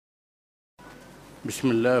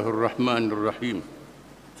Bismillahirrahmanirrahim.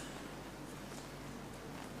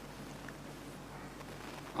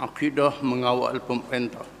 Akidah mengawal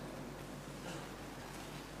pemerintah.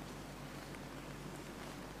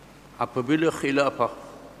 Apabila khilafah,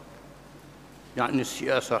 yakni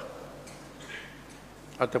siasah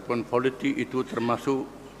ataupun politik itu termasuk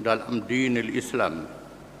dalam dinil Islam,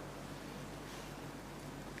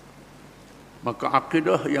 maka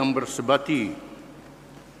akidah yang bersebati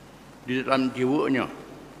di dalam jiwanya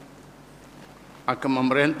akan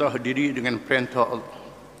memerintah diri dengan perintah Allah.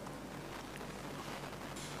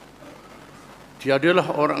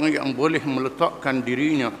 Tiadalah orang yang boleh meletakkan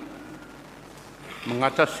dirinya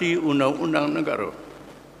mengatasi undang-undang negara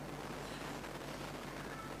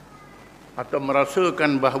atau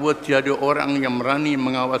merasakan bahawa tiada orang yang berani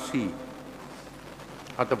mengawasi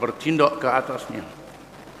atau bertindak ke atasnya.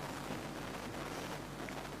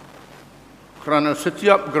 Kerana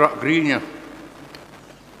setiap gerak-gerinya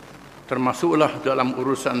termasuklah dalam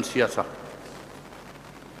urusan siasat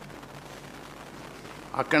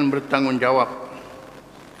akan bertanggungjawab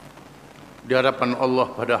di hadapan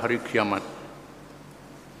Allah pada hari kiamat.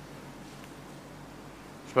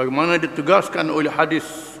 Sebagaimana ditegaskan oleh hadis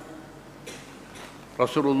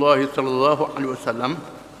Rasulullah sallallahu alaihi wasallam,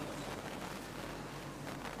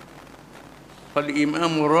 "Fal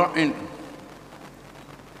imamu ra'in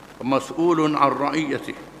mas'ulun 'an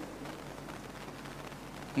ra'iyatihi."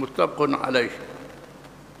 Muttafaqun alaih.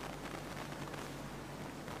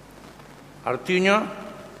 Artinya,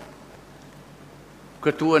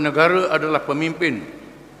 ketua negara adalah pemimpin.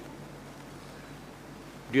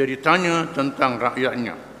 Dia ditanya tentang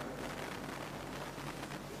rakyatnya.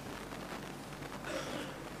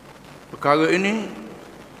 Perkara ini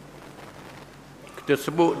kita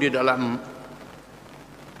sebut di dalam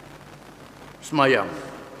semayang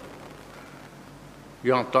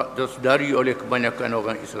yang tak tersedari oleh kebanyakan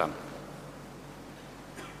orang Islam.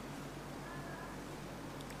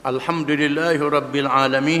 Alhamdulillahi Rabbil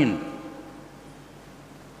Alamin.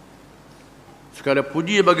 Segala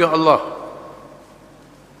puji bagi Allah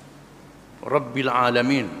Rabbil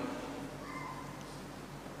Alamin,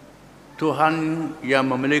 Tuhan yang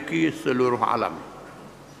memiliki seluruh alam.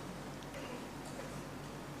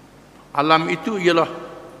 Alam itu ialah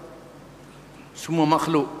semua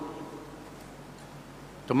makhluk,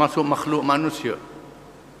 termasuk makhluk manusia.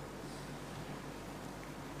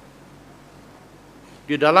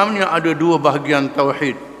 Di dalamnya ada dua bahagian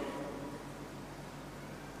tauhid.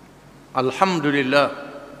 Alhamdulillah,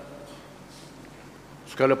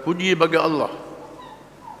 segala puji bagi Allah.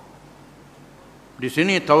 Di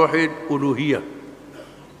sini tauhid uluhiyah.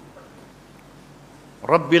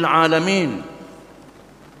 Rabbil Alamin,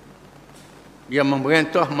 yang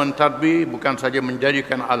memerintah mentadbir, bukan saja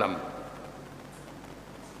menjadikan alam.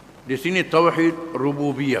 Di sini tauhid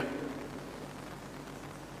rububiyah.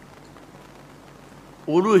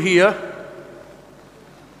 Uluhiyah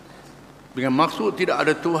dengan maksud tidak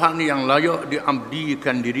ada Tuhan yang layak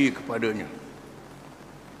diabdikan diri kepadanya,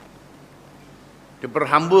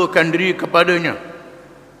 diperhambakan diri kepadanya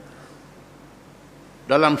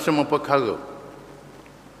dalam semua perkara,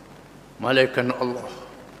 melainkan Allah.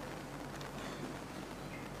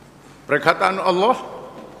 Perkataan Allah,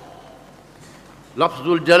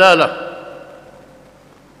 lafzul jalalah,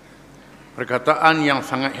 perkataan yang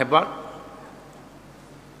sangat hebat,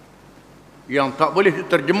 yang tak boleh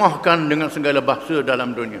diterjemahkan dengan segala bahasa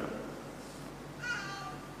dalam dunia.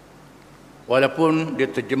 Walaupun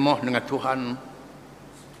dia terjemah dengan Tuhan,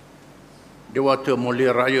 Dewata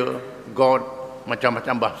Mulia Raya, God,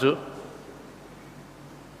 macam-macam bahasa,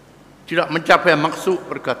 tidak mencapai maksud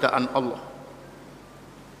perkataan Allah.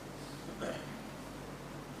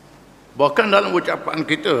 Bahkan dalam ucapan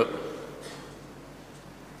kita,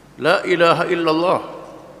 la ilaha illallah,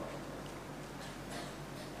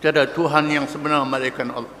 tiada Tuhan yang sebenar melainkan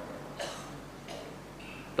Allah.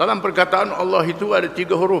 Dalam perkataan Allah itu ada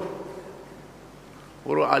 3 huruf.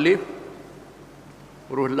 Huruf alif,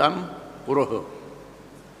 huruf lam, huruf ha.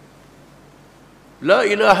 La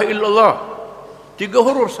ilaha illallah, 3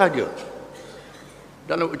 huruf saja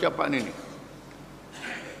dalam ucapan ini.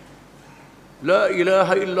 La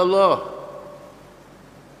ilaha illallah,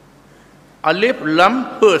 alif,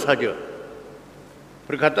 lam, ha saja.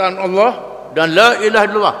 Perkataan Allah dan la ilaha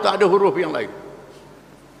illallah, tak ada huruf yang lain.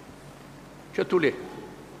 Saya tulis,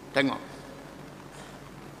 tengok.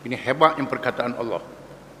 Ini hebatnya perkataan Allah.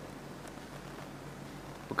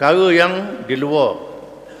 Perkara yang di luar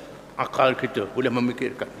akal kita boleh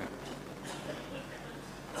memikirkannya.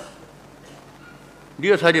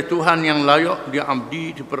 Dia sahaja Tuhan yang layak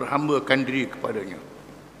diabdi, diperhambakan diri kepadanya.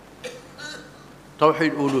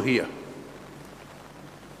 Tauhid uluhiyah.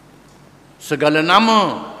 segala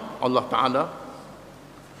nama Allah Ta'ala,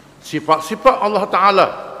 sifat-sifat Allah Ta'ala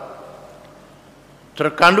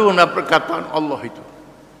terkandung dalam perkataan Allah itu.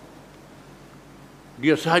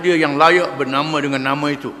 Dia sahaja yang layak bernama dengan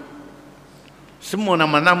nama itu. Semua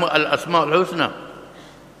nama-nama Al-Asma'ul Husna,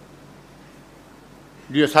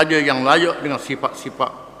 dia sahaja yang layak dengan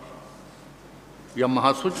sifat-sifat yang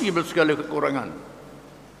maha suci bersegala kekurangan,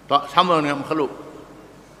 tak sama dengan makhluk.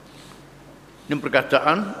 Ini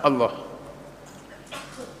perkataan Allah.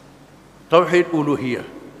 Tauhid uluhiyah.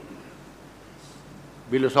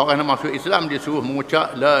 Bila seorang nak masuk Islam, dia suruh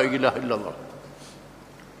mengucap la ilaha illallah.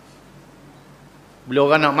 Bila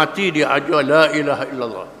orang nak mati, dia ajar la ilaha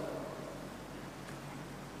illallah.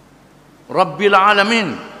 Rabbil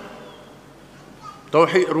alamin.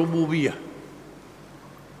 Tauhid rububiyah.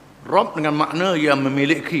 Rabb dengan makna yang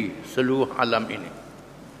memiliki seluruh alam ini.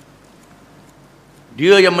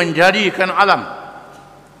 Dia yang menjadikan alam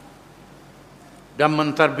dan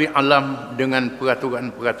mentadbir alam dengan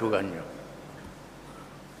peraturan-peraturannya.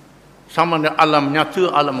 Sama dengan alam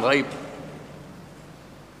nyata, alam gaib,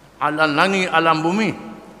 alam langit, alam bumi,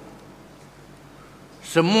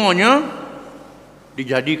 semuanya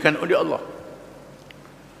dijadikan oleh Allah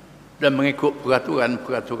dan mengikut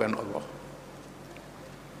peraturan-peraturan Allah.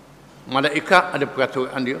 Malaikat ada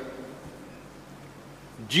peraturan dia,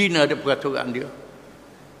 jin ada peraturan dia,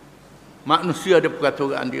 manusia ada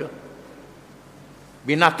peraturan dia,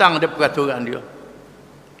 binatang ada peraturan dia,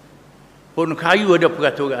 pohon kayu ada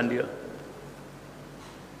peraturan dia,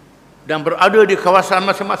 dan berada di kawasan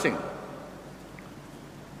masing-masing,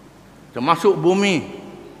 termasuk bumi,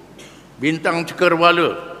 bintang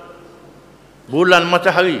cakrawala, bulan,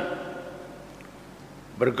 matahari,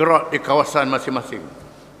 bergerak di kawasan masing-masing.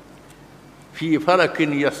 Fi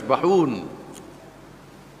falakin yasbahun,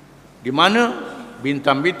 di mana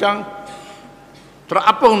bintang-bintang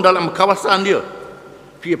terapung dalam kawasan dia.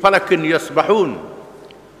 Fi falakin yasbahun,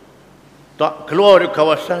 tak keluar dari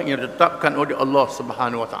kawasan yang ditetapkan oleh Allah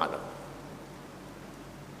Subhanahu wa taala.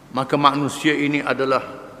 Maka manusia ini adalah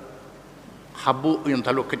habuk yang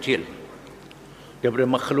terlalu kecil daripada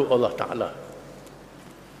makhluk Allah Ta'ala,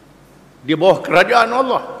 di bawah kerajaan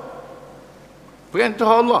Allah,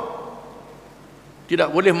 perintah Allah. Tidak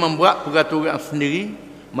boleh membuat peraturan sendiri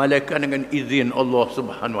melainkan dengan izin Allah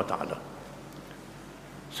Subhanahu wa taala.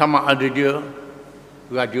 Sama ada dia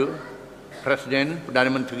raja, presiden, perdana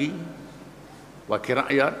menteri, wakil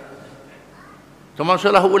rakyat,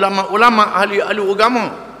 termasuklah ulama-ulama, ahli-ahli agama,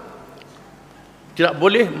 tidak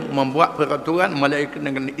boleh membuat peraturan melainkan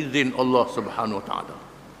dengan izin Allah Subhanahu wa taala.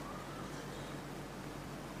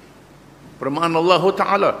 Firman Allah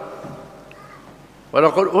Ta'ala,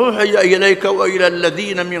 وَلَقَدْ أُوحِيَ إِلَيْكَ وَإِلَى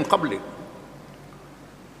الَّذِينَ مِنْ قَبْلِكَ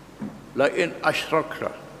لَئِنْ أَشْرَكْتَ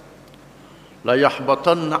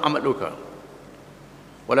لَيَحْبَطَنَّ عَمَلُكَ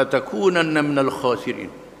وَلَتَكُونَنَّ مِنَ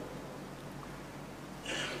الْخَاسِرِينَ.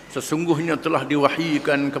 Sesungguhnya telah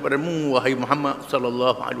diwahyikan kepadamu, wahai Muhammad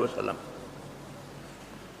sallallahu alaihi wasallam,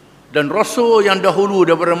 dan rasul yang dahulu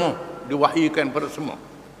daripadamu diwahyikan kepada semua.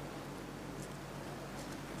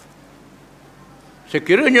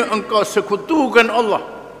 Sekiranya engkau sekutukan Allah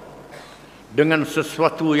dengan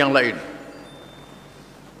sesuatu yang lain,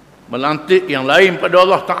 melantik yang lain pada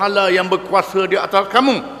Allah Ta'ala yang berkuasa di atas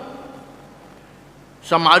kamu,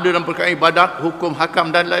 sama ada dalam perkara ibadat, hukum,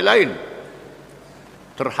 hakam dan lain-lain,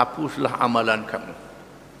 terhapuslah amalan kamu.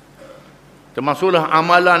 Termasuklah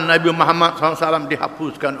amalan Nabi Muhammad SAW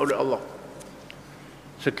dihapuskan oleh Allah.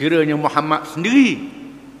 Sekiranya Muhammad sendiri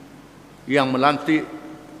yang melantik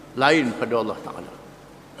lain pada Allah Ta'ala.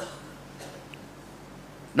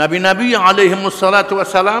 Nabi-Nabi yang alaihimussalatu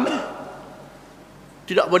wassalam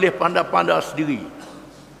tidak boleh pandai-pandai sendiri,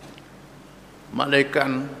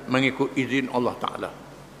 melainkan mengikut izin Allah Ta'ala.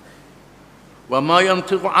 Wa ma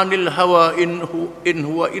yantiqu 'anil hawa in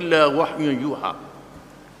huwa illa wahyun yuha.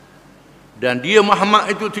 Dan dia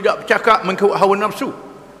Muhammad itu tidak bercakap mengikut hawa nafsu,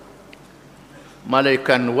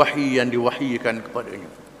 malaikat wahyi yang diwahyikan kepadanya.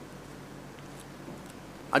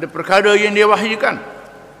 Ada perkara yang dia wahyikan,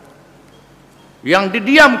 yang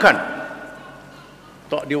didiamkan,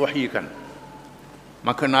 tak diwahyikan.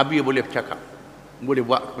 Maka Nabi boleh bercakap, boleh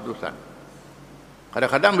buat keputusan.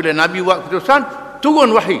 Kadang-kadang bila Nabi buat keputusan, turun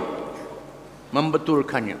wahyi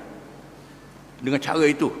membetulkannya dengan cara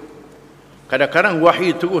itu. Kadang-kadang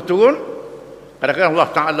wahyi terus turun, kadang-kadang Allah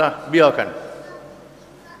Ta'ala biarkan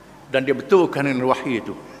dan dia betulkan dengan wahyi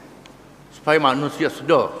itu, supaya manusia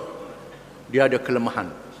sedar dia ada kelemahan.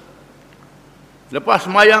 Lepas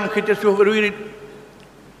semayang kita suruh berwirid,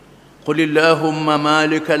 Qulillahumma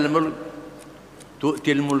malikal mulk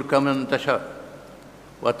tu'til mulka man tasha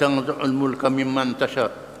wa tanzu'ul mulka mimman tasha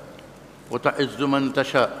wa ta'izzu man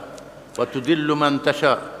tasha wa tudhillu man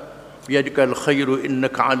tasha biyadikal khairu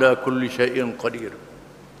innaka ala kulli syai'in qadir.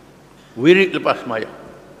 Wirid lepas maya,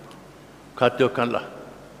 katakanlah,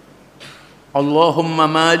 Allahumma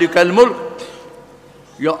malikal mulk,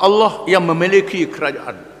 ya Allah yang memiliki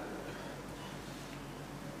kerajaan.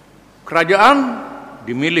 Kerajaan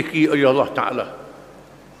dimiliki oleh Allah Ta'ala.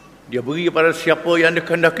 Dia beri pada siapa yang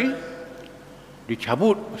dikehendaki,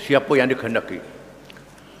 dicabut siapa yang dikehendaki.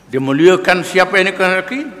 Dia muliakan siapa yang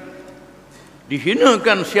dikehendaki,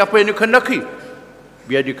 dihinakan siapa yang dikehendaki.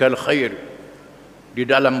 Biadikal khair, di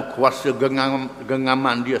dalam kuasa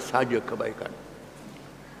genggaman dia saja kebaikan.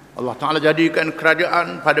 Allah Ta'ala jadikan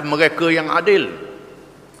kerajaan pada mereka yang adil,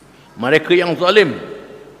 mereka yang zalim,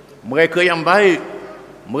 mereka yang baik,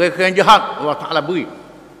 mereka yang jahat. Allah Ta'ala beri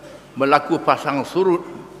berlaku pasang surut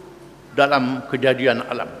dalam kejadian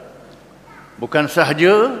alam. Bukan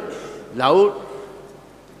sahaja laut,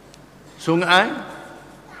 sungai,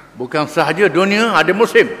 bukan sahaja dunia ada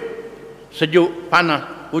musim, sejuk,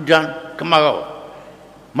 panas, hujan, kemarau.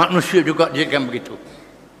 Manusia juga jadikan begitu.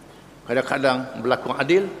 Kadang-kadang berlaku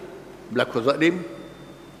adil, berlaku zalim.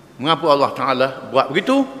 Mengapa Allah Ta'ala buat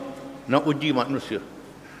begitu? Nak uji manusia.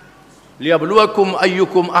 Liyabluwakum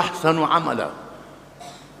ayyukum ahsanu amala.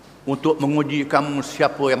 Untuk menguji kamu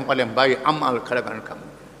siapa yang paling baik amal kalangan kamu.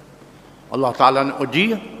 Allah Ta'ala nak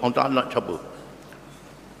uji, Allah Ta'ala nak cuba.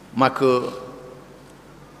 Maka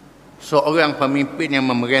seorang pemimpin yang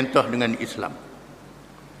memerintah dengan Islam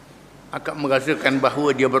akan merasakan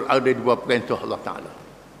bahawa dia berada di bawah perintah Allah Ta'ala.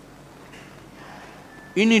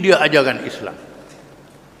 Ini dia ajaran Islam.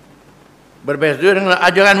 Berbeza dengan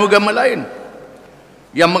ajaran agama lain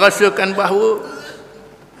yang merasakan bahawa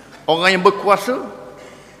orang yang berkuasa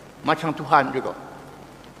macam Tuhan juga,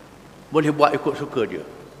 boleh buat ikut suka dia.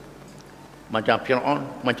 Macam Fir'aun,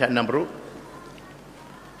 macam Namrud.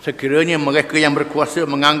 Sekiranya mereka yang berkuasa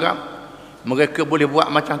menganggap mereka boleh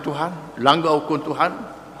buat macam Tuhan, langgar hukum Tuhan,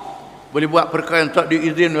 boleh buat perkara yang tak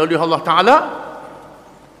diizinkan oleh Allah Ta'ala,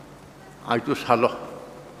 itu salah,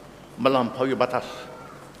 melampaui batas.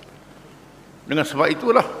 Dengan sebab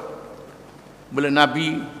itulah bila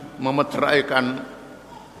Nabi memeteraikan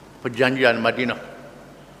perjanjian Madinah,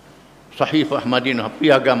 Sahifah Madinah,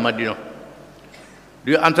 piagam Madinah,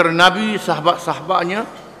 di antara Nabi, sahabat-sahabatnya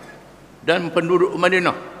dan penduduk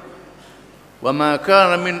Madinah, wa ma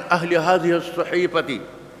kana min ahli hadhihi as-sahifati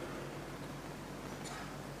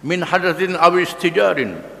min hadathin aw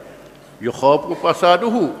istijarin yukhafu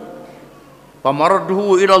fasaduhu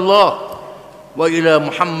famarduhu ila Allah wa ila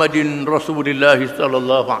Muhammadin Rasulillah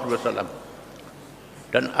sallallahu alaihi wasallam.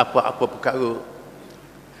 Dan apa-apa perkara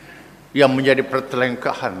yang menjadi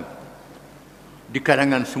pertelengkahan di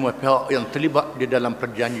kalangan semua pihak yang terlibat di dalam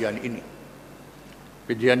perjanjian ini,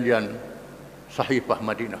 perjanjian Sahifah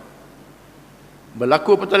Madinah,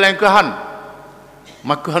 berlaku pertelengkahan,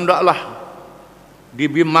 maka hendaklah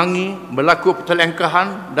dibimbingi. Berlaku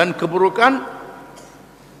pertelengkahan dan keburukan,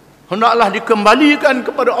 hendaklah dikembalikan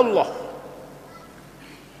kepada Allah,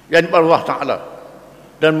 yang Allah Ta'ala,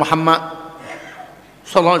 dan Muhammad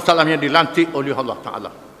sallallahu alaihi wasallam yang dilantik oleh Allah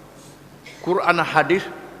Ta'ala. Quran hadis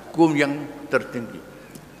hukum yang tertinggi.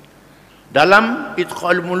 Dalam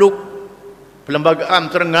Itqal Muluk,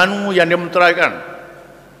 perlembagaan Terengganu yang dimeteraikan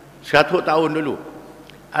 100 tahun dulu,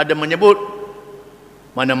 ada menyebut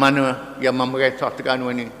mana-mana yang memerintah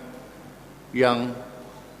Terengganu ini yang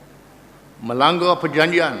melanggar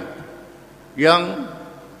perjanjian, yang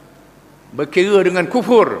berkira dengan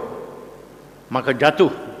kufur, maka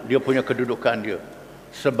jatuh dia punya kedudukan dia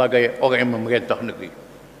sebagai orang yang memerintah negeri.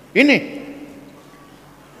 Ini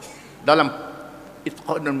dalam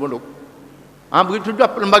Itqan Muluk. Begitu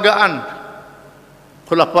juga perlembagaan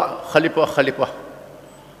khalifah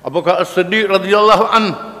Abu Bakar As-Siddiq radhiyallahu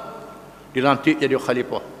anhu dilantik jadi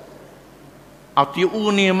khalifah.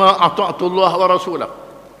 Ati'uni ma ata'tullah wa rasulahu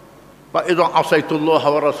fa idza asaitullah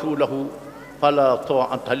wa rasulahu fala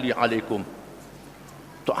ta'ata li alaikum.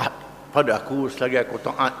 Taat pada aku selagi aku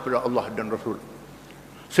taat pada Allah dan Rasul.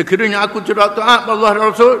 Sekiranya aku tidak taat pada Allah dan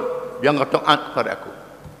Rasul, jangan taat pada aku.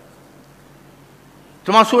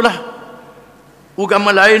 Termasuklah agama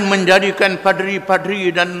lain menjadikan padri-padri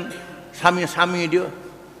dan sami-sami dia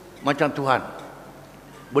macam Tuhan,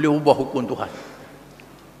 boleh ubah hukum Tuhan.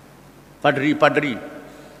 Padri-padri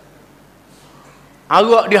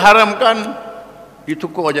arak diharamkan,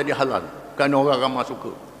 ditukar jadi halal kerana orang ramai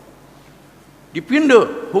suka.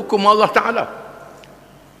 Dipindah hukum Allah Ta'ala.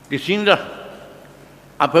 Disindah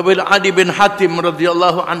apabila Adi bin Hatim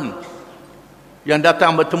radhiyallahu anhu yang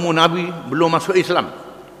datang bertemu Nabi belum masuk Islam,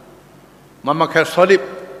 memakai salib,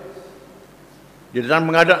 Di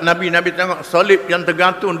dalam menghadap Nabi, Nabi tengok salib yang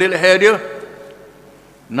tergantung di leher dia.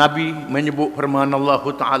 Nabi menyebut firman Allah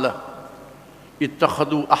Ta'ala,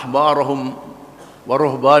 ittakhadhu ahbarahum wa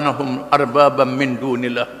ruhbanahum arbaban min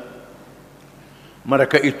dunillah.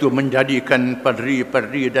 Mereka itu menjadikan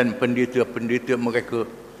padri-padri dan pendeta-pendeta mereka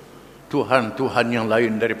Tuhan-Tuhan yang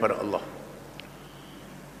lain daripada Allah.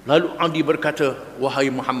 Lalu Hadi berkata,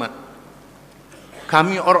 wahai Muhammad,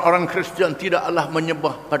 kami orang-orang Kristian tidaklah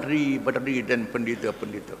menyembah padri-padri dan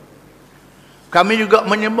pendeta-pendeta. Kami juga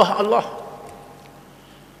menyembah Allah.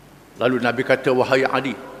 Lalu Nabi kata, wahai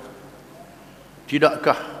Hadi,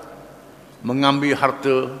 tidakkah mengambil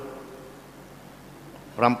harta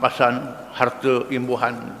rampasan, harta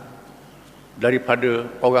imbuhan daripada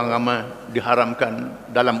orang ramai diharamkan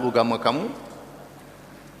dalam agama kamu?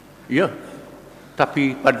 Ya,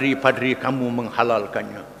 tapi padri-padri kamu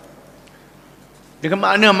menghalalkannya. Dengan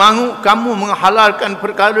makna mahu kamu menghalalkan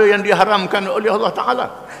perkara yang diharamkan oleh Allah Ta'ala.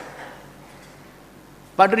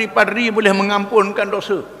 Padri-padri boleh mengampunkan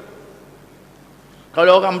dosa.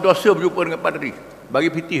 Kalau orang berdosa berjumpa dengan padri,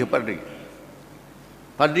 bagi pitih padri.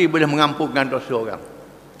 Padri boleh mengampunkan dosa orang.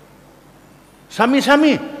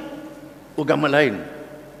 Sami-sami agama lain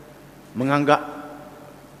menganggap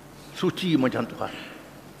suci macam Tuhan.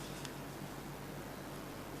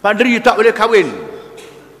 Padri tak boleh kahwin,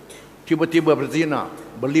 tiba-tiba berzina,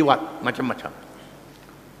 berliwat, macam-macam.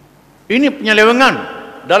 Ini penyelewengan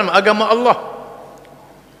dalam agama Allah.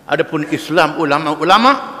 Adapun Islam,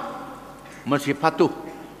 ulama-ulama masih patuh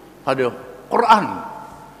pada Quran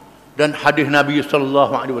dan hadis Nabi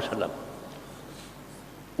sallallahu alaihi wasallam.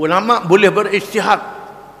 Ulama boleh berijtihad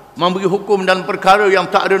memberi hukum dalam perkara yang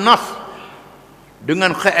tak ada nas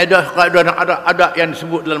dengan kaedah-kaedah dan adat-adat yang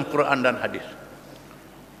disebut dalam Quran dan hadis.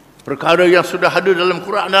 Perkara yang sudah ada dalam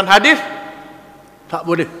Quran dan hadis tak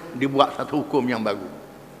boleh dibuat satu hukum yang baru,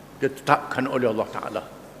 ditetapkan oleh Allah Ta'ala.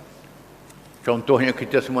 Contohnya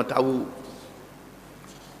kita semua tahu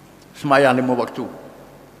sembahyang 5 waktu,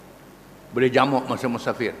 boleh jamak masa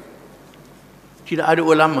musafir. Tidak ada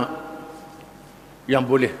ulama yang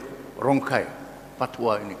boleh rongkai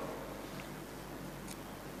fatwa ini.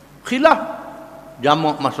 Khilaf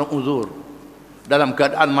jamak masa uzur dalam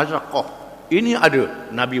keadaan masyaqqah, ini ada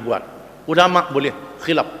Nabi buat. Ulama boleh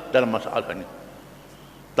khilaf dalam masalah ini.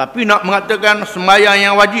 Tapi nak mengatakan sembahyang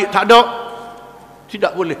yang wajib tak ada,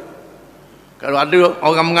 tidak boleh. Kalau ada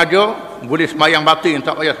orang mengajar boleh sembahyang batin,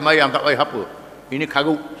 tak payah sembahyang, tak payah apa, ini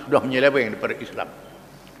karut sudah menyeleweng daripada Islam.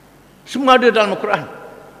 Semua ada dalam Al-Quran.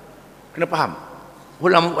 Kena faham.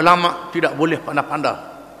 Ulama tidak boleh pandai-pandai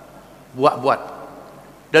buat-buat.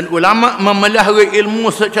 Dan ulama memelihara ilmu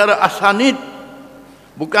secara asanid,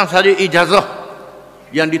 bukan sahaja ijazah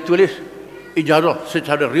yang ditulis, ijazah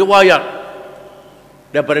secara riwayat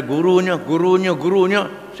daripada gurunya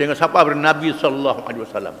sehingga sampai kepada Nabi sallallahu alaihi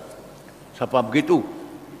wasallam. Sampai begitu,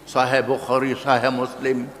 Sahih Bukhari, Sahih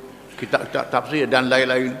Muslim, kitab-kitab tafsir dan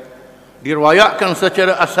lain-lain diriwayatkan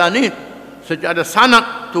secara asanid, secara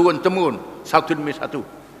sanad turun-temurun, satu demi satu.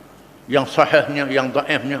 Yang sahihnya, yang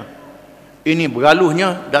dhaifnya, ini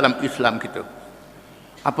berlalunya dalam Islam kita.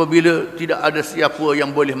 Apabila tidak ada siapa yang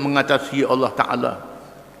boleh mengatasi Allah Ta'ala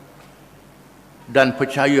dan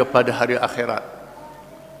percaya pada hari akhirat,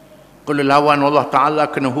 kalau lawan Allah Ta'ala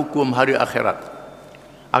kena hukum hari akhirat,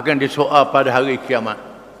 akan disoal pada hari kiamat,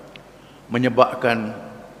 menyebabkan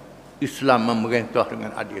Islam memerintah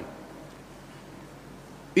dengan adil.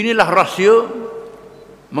 Inilah rahsia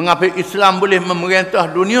mengapa Islam boleh memerintah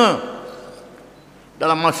dunia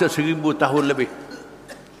dalam masa 1000 tahun lebih.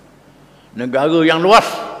 Negara yang luas,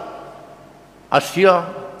 Asia,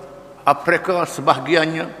 Afrika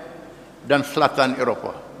sebahagiannya, dan selatan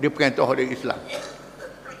Eropah diperintah oleh Islam.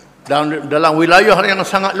 Dalam wilayah yang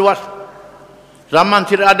sangat luas, zaman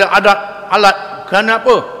tidak ada alat.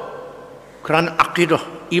 Kenapa? Kerana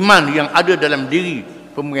akidah, iman yang ada dalam diri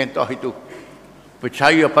pemerintah itu,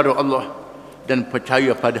 percaya pada Allah dan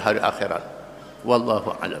percaya pada hari akhirat.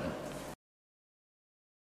 Wallahu a'lam.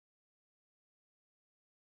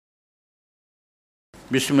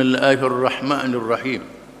 Bismillahirrahmanirrahim.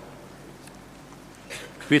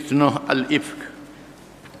 Fitnah al-ifk.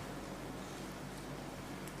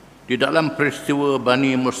 Di dalam peristiwa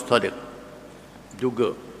Bani Mustaliq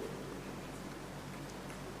juga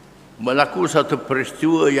berlaku satu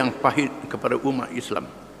peristiwa yang pahit kepada umat Islam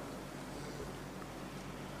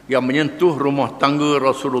yang menyentuh rumah tangga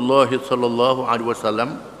Rasulullah sallallahu alaihi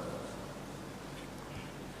wasallam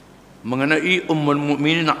mengenai Ummul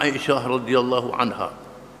Mukminin Aisyah radhiyallahu anha,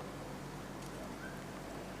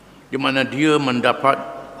 di mana dia mendapat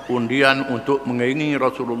undian untuk mengiringi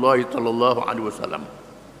Rasulullah sallallahu alaihi wasallam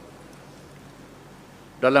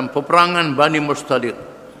dalam peperangan Bani Mustaliq,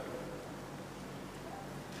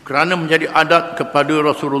 kerana menjadi adat kepada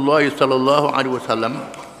Rasulullah sallallahu alaihi wasallam,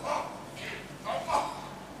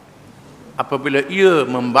 apabila ia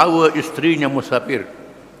membawa isterinya musafir,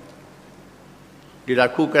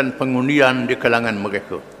 dilakukan pengundian di kalangan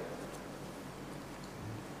mereka.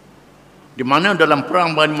 Di mana dalam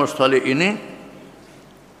perang Bani Mustaliq ini,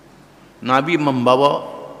 Nabi membawa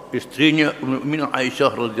isterinya Ummul Mukminin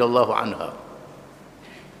Aisyah radhiyallahu anha.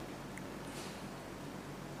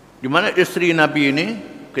 Di mana isteri Nabi ini,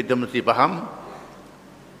 kita mesti faham,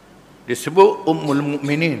 disebut Ummul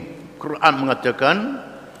Mukminin. Quran mengatakan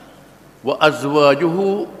wa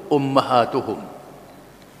azwajuhu ummahatuhum.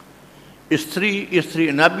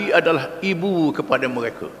 Isteri-isteri Nabi adalah ibu kepada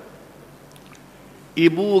mereka.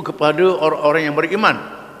 Ibu kepada orang-orang yang beriman.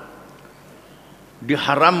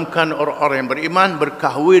 Diharamkan orang-orang yang beriman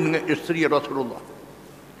berkahwin dengan isteri Rasulullah,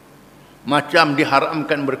 macam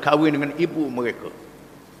diharamkan berkahwin dengan ibu mereka.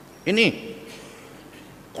 Ini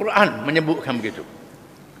Quran menyebutkan begitu.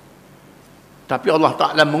 Tapi Allah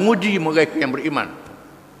Ta'ala menguji mereka yang beriman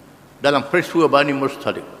dalam peristiwa Bani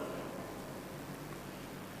Mustaliq.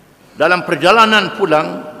 Dalam perjalanan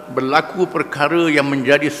pulang, berlaku perkara yang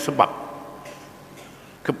menjadi sebab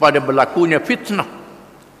kepada berlakunya fitnah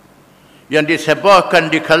yang disebarkan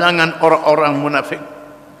di kalangan orang-orang munafik.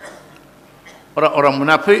 Orang-orang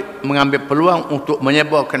munafik mengambil peluang untuk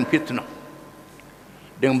menyebarkan fitnah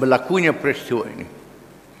dengan berlakunya peristiwa ini.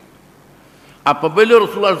 Apabila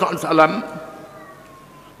Rasulullah SAW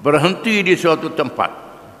berhenti di suatu tempat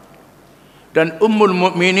dan Ummul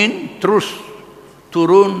Mukminin terus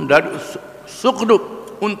turun dari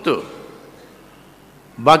sukduk unta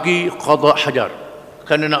bagi qada hajar,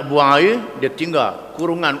 kerana nak buang air, dia tinggal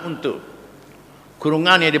kurungan unta.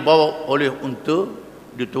 Kurungan yang dibawa oleh unta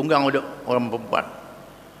ditunggang oleh orang perempuan.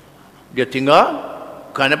 Dia tinggal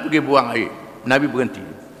kerana pergi buang air. Nabi berhenti.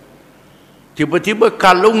 Tiba-tiba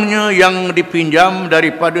kalungnya yang dipinjam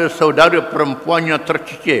daripada saudara perempuannya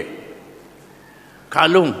tercicir.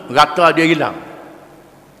 Kalung rata dia hilang.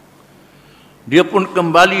 Dia pun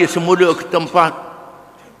kembali semula ke tempat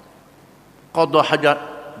qada hajat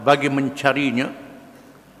bagi mencarinya.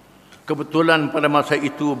 Kebetulan pada masa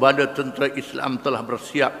itu bala tentera Islam telah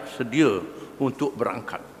bersiap sedia untuk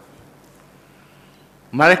berangkat.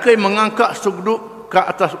 Mereka yang mengangkat sukduk ke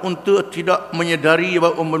atas unta tidak menyedari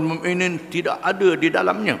bahawa Ummul Mukminin tidak ada di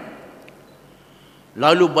dalamnya.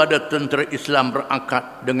 Lalu bala tentera Islam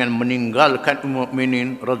berangkat dengan meninggalkan Ummul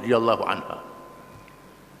Mukminin radhiyallahu anha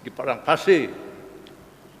di padang pasir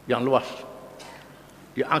yang luas.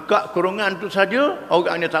 Diangkat kurungan itu saja,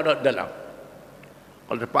 orangnya tak ada dalam.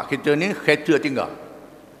 Kalau tempat kita ni, kereta tinggal.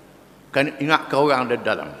 Kan ingat ke orang ada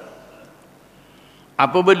dalam.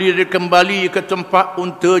 Apabila dia kembali ke tempat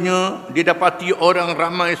untanya, didapati orang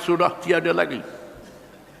ramai sudah tiada lagi.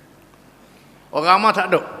 Orang ramai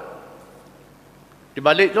tak ada. Di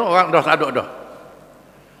balik tu orang dah tak ada dah.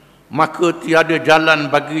 Maka tiada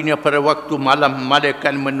jalan baginya pada waktu malam,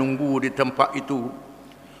 malaikat menunggu di tempat itu.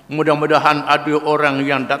 Mudah-mudahan ada orang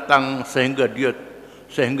yang datang sehingga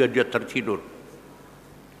dia tertidur.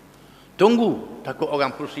 Tunggu, takut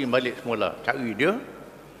orang pusing balik semula. Cari dia,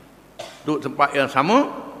 duduk tempat yang sama,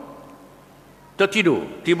 tertidur.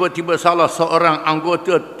 Tiba-tiba salah seorang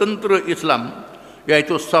anggota tentera Islam,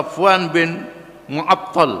 iaitu Safwan bin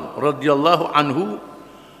Mu'attal radhiyallahu anhu,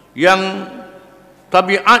 yang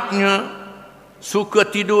tabiatnya suka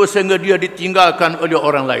tidur sehingga dia ditinggalkan oleh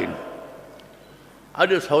orang lain.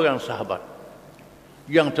 Ada seorang sahabat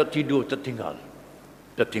yang tertidur tertinggal.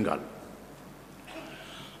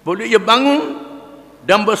 Boleh dia bangun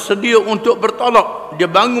dan bersedia untuk bertolak. Dia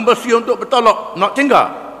bangun bersedia untuk bertolak, nak tinggal.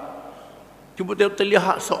 Tiba-tiba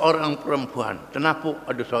terlihat seorang perempuan. Kenapa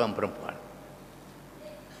ada seorang perempuan?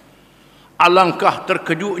 Alangkah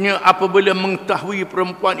terkejutnya apabila mengetahui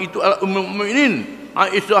perempuan itu adalah Ummul Mukminin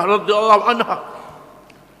Aisyah radhiyallahu anha.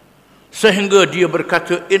 Sehingga dia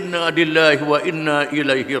berkata, inna lillahi wa inna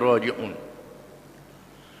ilaihi raji'un.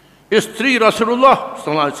 Isteri Rasulullah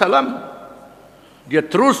sallallahu alaihi wasallam, dia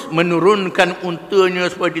terus menurunkan untanya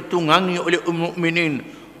supaya ditunggangi oleh Ummul Mukminin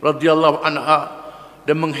radhiyallahu anha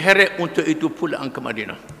dan mengheret unta itu pulang ke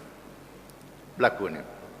Madinah. Berlakunya.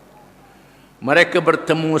 Mereka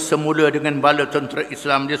bertemu semula dengan bala tentera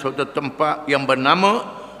Islam di suatu tempat yang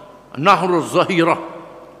bernama Nahruz Zahirah.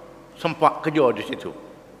 Sempat kerja di situ.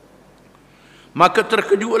 Maka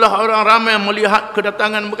terkejutlah orang ramai melihat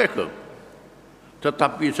kedatangan mereka.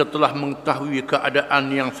 Tetapi setelah mengetahui keadaan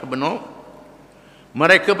yang sebenar,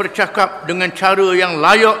 mereka bercakap dengan cara yang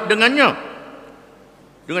layak dengannya.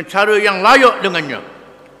 Dengan cara yang layak dengannya.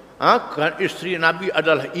 Kerana isteri Nabi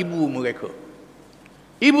adalah ibu mereka.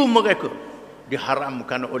 Ibu mereka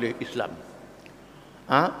diharamkan oleh Islam.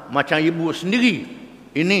 Macam ibu sendiri.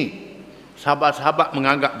 Ini sahabat-sahabat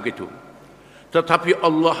menganggap begitu. Tetapi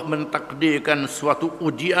Allah mentakdirkan suatu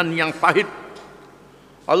ujian yang pahit.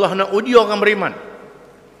 Allah nak uji orang beriman.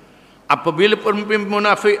 Apabila pemimpin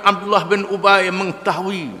munafik Abdullah bin Ubay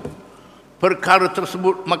mengetahui perkara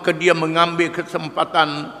tersebut, maka dia mengambil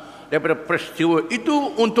kesempatan daripada peristiwa itu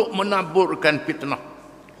untuk menaburkan fitnah.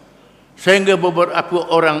 Sehingga beberapa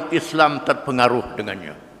orang Islam terpengaruh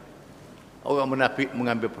dengannya. Orang munafik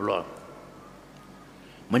mengambil peluang,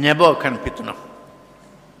 menyebarkan fitnah,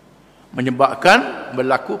 menyebabkan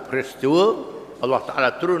berlaku peristiwa. Allah Ta'ala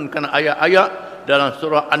turunkan ayat-ayat dalam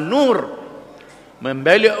surah An-Nur,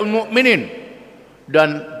 membela mukminin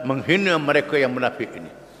dan menghina mereka yang munafik ini.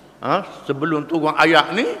 Sebelum turun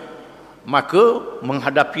ayat ni, maka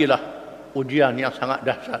menghadapilah ujian yang sangat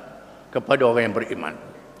dahsyat kepada orang yang beriman.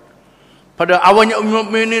 Pada awalnya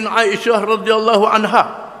mukminin Aisyah radhiyallahu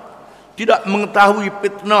anha tidak mengetahui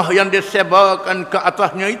fitnah yang disebarkan ke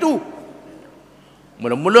atasnya itu.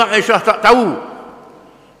 Mula-mula Aisyah tak tahu,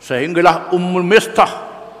 sehinggalah Ummul Mistah,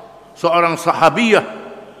 seorang sahabiyah,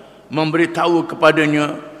 memberitahu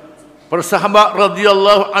kepadanya. Persahabat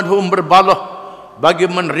radhiyallahu anhum berbalah bagi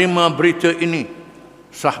menerima berita ini.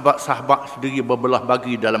 Sahabat-sahabat sendiri berbelah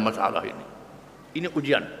bagi dalam masalah ini. Ini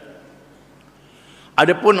ujian.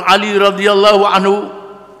 Adapun Ali radhiyallahu anhu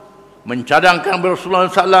mencadangkan Rasulullah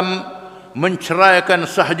SAW menceraikan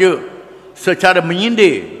sahaja secara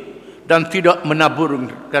menyindir dan tidak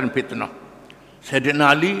menaburkan fitnah.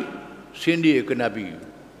 Sayyidina Ali sindir ke Nabi,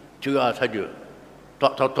 cerah saja,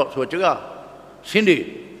 tak suruh cerah,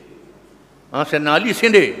 sindir. Sayyidina Ali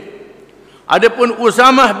sindir. Adapun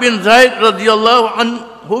Usamah bin Zaid radhiyallahu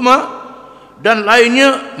anhuma dan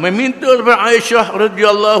lainnya meminta kepada Aisyah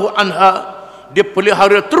radhiyallahu anha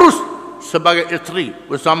dipelihara terus sebagai isteri.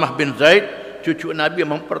 Usamah bin Zaid cucu Nabi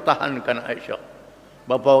mempertahankan Aisyah.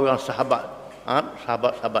 Beberapa orang sahabat,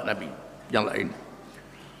 sahabat-sahabat Nabi yang lain.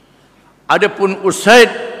 Adapun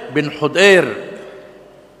Usaid bin Hudair,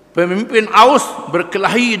 pemimpin Aus,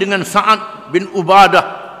 berkelahi dengan Sa'ad bin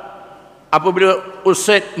Ubadah apabila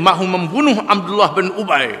Usaid mahu membunuh Abdullah bin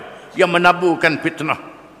Ubay yang menaburkan fitnah,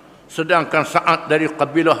 sedangkan Sa'ad dari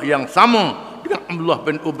kabilah yang sama dengan Abdullah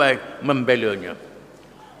bin Ubay membelanya.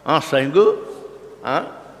 Sehingga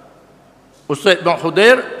Usaid bin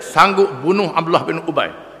Hudair sanggup bunuh Abdullah bin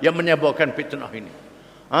Ubay yang menyebarkan fitnah ini.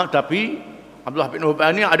 Tapi Abdullah bin Ubay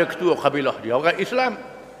ini ada ketua kabilah dia, orang Islam,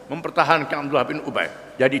 mempertahankan Abdullah bin Ubay,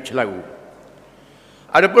 jadi celaru.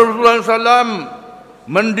 Adapun Rasulullah SAW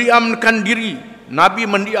mendiamkan diri, Nabi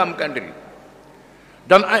mendiamkan diri.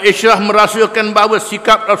 Dan Aisyah merasakan bahawa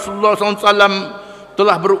sikap Rasulullah SAW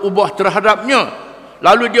telah berubah terhadapnya.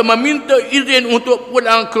 Lalu dia meminta izin untuk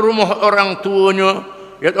pulang ke rumah orang tuanya,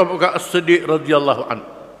 iaitu Abu Bakar As-Siddiq radhiyallahu anhu.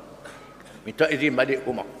 Minta izin balik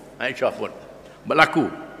rumah. Aisyah pun berlaku.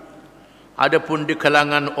 Adapun di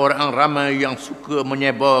kalangan orang ramai yang suka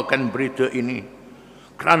menyebarkan berita ini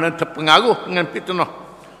kerana terpengaruh dengan fitnah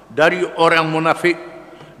dari orang munafik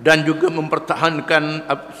dan juga mempertahankan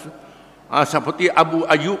seperti Abu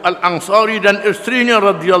Ayyub Al-Ansari dan isterinya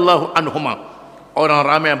radhiyallahu anhuma. Orang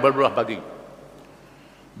ramai yang berbelah bagi.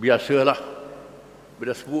 Biasalah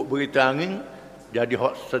bila sebut berita angin, jadi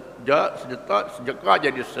hak sejak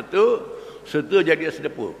jadi serta jadi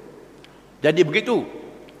sedepa. Jadi begitu.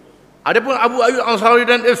 Adapun Abu Ayyub Al-Ansari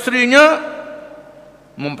dan isterinya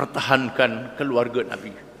mempertahankan keluarga Nabi,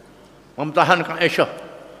 mempertahankan Aisyah.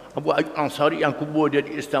 Abu Ayyub Al-Ansari yang kubur dia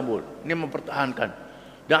di Istanbul, ini mempertahankan.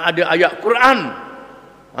 Dan ada ayat Quran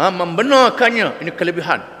membenarkannya. Ini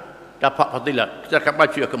kelebihan, dapat fadilat. Kita akan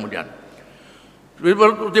baca kemudian.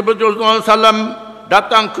 Tiba-tiba Rasulullah SAW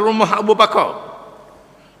datang ke rumah Abu Bakar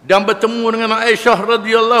dan bertemu dengan Aisyah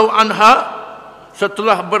radhiyallahu anha.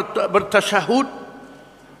 Setelah bertasyahud,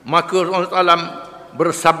 maka Rasulullah SAW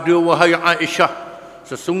bersabda, wahai Aisyah,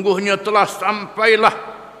 sesungguhnya telah sampailah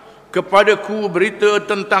kepadaku berita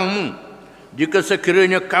tentangmu. Jika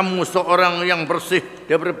sekiranya kamu seorang yang bersih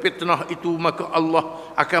daripada fitnah itu, maka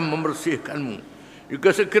Allah akan membersihkanmu.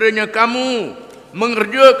 Jika sekiranya kamu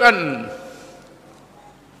mengerjakan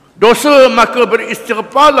dosa, maka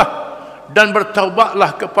beristighfarlah dan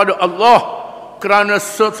bertaubatlah kepada Allah, kerana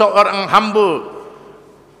seseorang hamba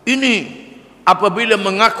ini apabila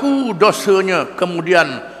mengaku dosanya kemudian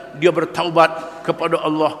dia bertaubat kepada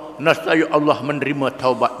Allah, nescaya Allah menerima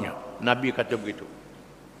taubatnya. Nabi kata begitu.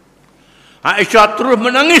 Aisyah terus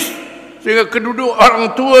menangis sehingga kedua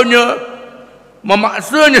orang tuanya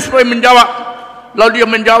memaksanya supaya menjawab. Lalu dia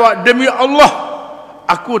menjawab, demi Allah,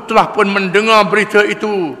 aku telah pun mendengar berita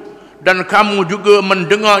itu dan kamu juga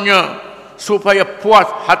mendengarnya. supaya puas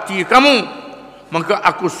hati kamu, maka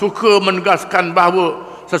aku suka menegaskan bahawa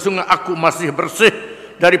sesungguhnya aku masih bersih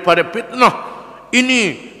daripada fitnah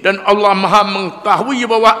ini, dan Allah Maha mengetahui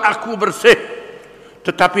bahawa aku bersih.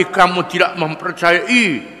 Tetapi kamu tidak mempercayai.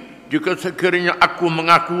 Jika sekiranya aku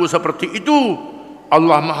mengaku seperti itu,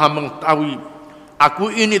 Allah Maha mengetahui aku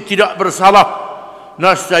ini tidak bersalah.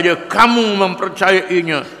 Nescaya kamu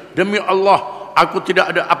mempercayainya. Demi Allah, aku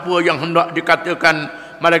tidak ada apa yang hendak dikatakan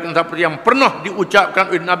malaikat seperti yang pernah diucapkan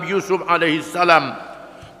oleh Nabi Yusuf alaihi salam.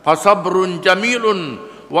 Fasabrun jamilun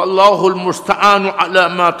wallahul musta'anu ala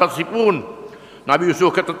ma tasifun. Nabi Yusuf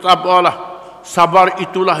kata, sabarlah, sabar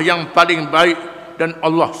itulah yang paling baik, dan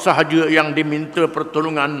Allah sahaja yang diminta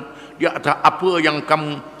pertolongan di atas apa yang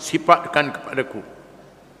kamu sifatkan kepadaku.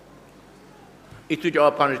 Itu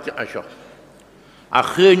jawapan Siti Aisyah.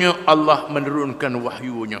 Akhirnya Allah menurunkan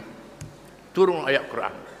wahyunya. Turun ayat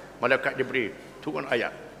Quran. Malaikat Jibril turun ayat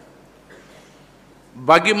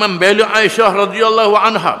bagi membela Aisyah radhiyallahu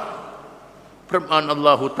anha. Firman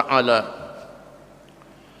Allah Ta'ala,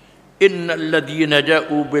 innal ladhina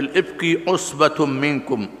ja'u bil ifki usbatum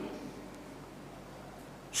minkum.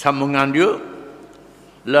 Sambungan dia,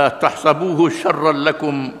 la tahsabuhu syarran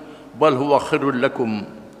lakum bal huwa khairul lakum.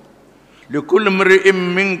 Likulli imri'in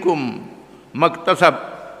minkum maktasab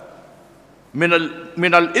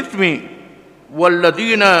minal ithmi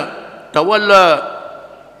walladhina tawalla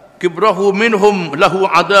kibrahu minhum lahu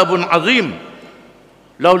adabun azim.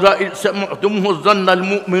 Laula id sami'tumuhu dhanna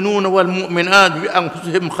al-mu'minuna wal mu'minat bi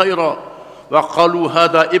anfusihim khaira wa qalu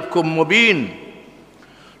hadha ibkum mubin.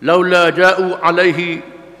 Laula ja'u alaihi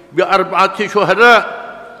bi arba'ati syuhada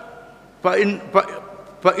fa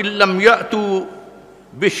in lam ya'tu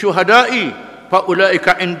bi syuhada'i fa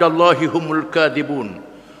ulaika indallahi humul kadhibun.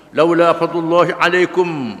 Laula fadlullahi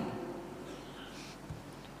alaikum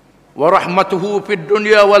wa rahmatuhu fid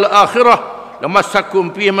dunya wal akhirah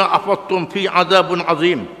lamassakum fima afattum fi adzabun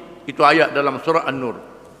azim. Itu ayat dalam surah An-Nur.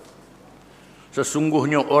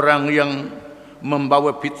 Sesungguhnya orang yang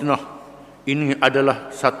membawa fitnah ini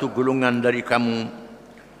adalah satu golongan dari kamu.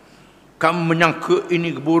 Kamu menyangka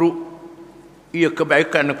ini buruk, ia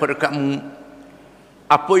kebaikan kepada kamu.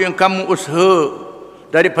 Apa yang kamu usaha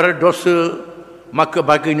daripada dosa, maka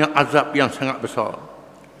baginya azab yang sangat besar.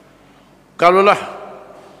 Kalaulah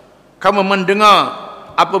kamu mendengar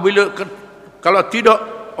apabila kalau tidak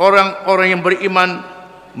orang-orang yang beriman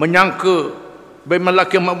menyangka,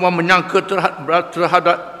 lelaki menyangka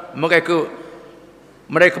terhadap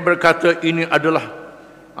mereka berkata ini adalah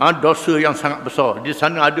dosa yang sangat besar. Di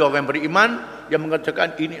sana ada orang yang beriman yang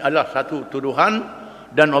mengatakan ini adalah satu tuduhan,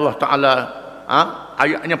 dan Allah Ta'ala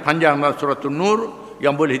ayatnya panjang dalam surah An-Nur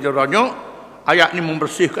yang boleh dirajak. Ayat ini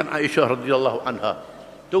membersihkan Aisyah radhiyallahu anha.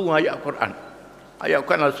 Tunggu ayat Quran. Ayat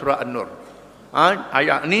Quran dalam surah An-Nur.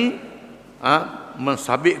 Ayat ini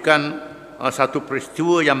mensabitkan satu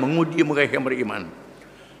peristiwa yang menguji mereka yang beriman.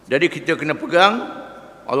 Jadi kita kena pegang.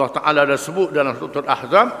 Allah Ta'ala dah sebut dalam surah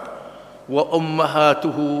Al-Ahzab, wa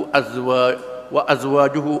ummahatuhu wa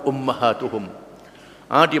azwajuhu ummahatuhum.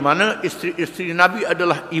 Di mana isteri-isteri Nabi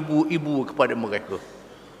adalah ibu-ibu kepada mereka.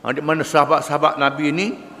 Di mana sahabat-sahabat Nabi ini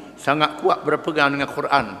sangat kuat berpegang dengan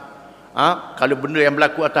Quran. Kalau benda yang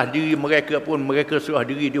berlaku atas diri mereka pun, mereka serah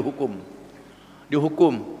diri dihukum.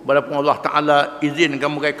 Walaupun Allah Ta'ala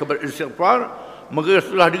izinkan mereka beristighfar, mereka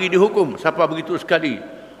serah diri dihukum. Siapa begitu sekali?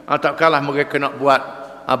 Tak kalah mereka nak buat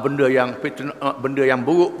benda yang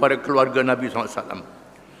buruk pada keluarga Nabi SAW.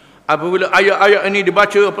 Apabila ayat-ayat ini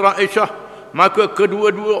dibaca oleh Aisyah, maka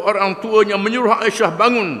kedua-dua orang tuanya menyuruh Aisyah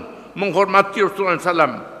bangun menghormati Rasulullah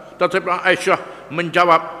SAW. Tetapi Aisyah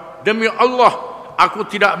menjawab, demi Allah, aku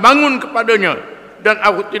tidak bangun kepadanya, dan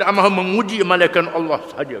aku tidak mahu menguji malaikat Allah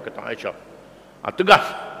sahaja, kata Aisyah. Tegas.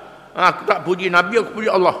 Aku tak puji Nabi, aku puji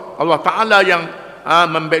Allah. Allah Ta'ala yang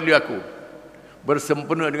membela aku.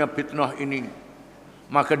 Bersempena dengan fitnah ini,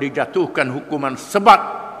 maka dijatuhkan hukuman sebat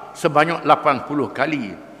sebanyak 80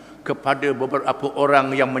 kali kepada beberapa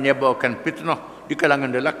orang yang menyebarkan fitnah di kalangan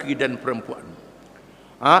lelaki dan perempuan.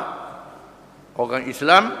 Orang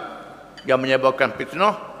Islam yang menyebarkan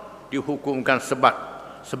fitnah dihukumkan sebat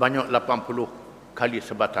sebanyak 80 kali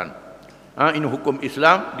sebatan. Ini hukum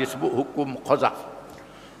Islam, disebut hukum qazaf.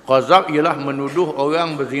 Qazaf ialah menuduh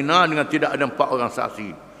orang berzina dengan tidak ada 4 orang saksi.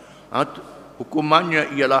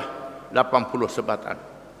 Hukumannya ialah 80 sebatan.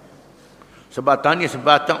 Sebatan ini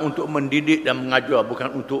sebatan untuk mendidik dan mengajar,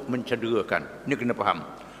 bukan untuk mencederakan. Ini kena faham.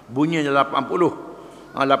 Bunyinya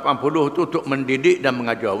 80. 80 itu untuk mendidik dan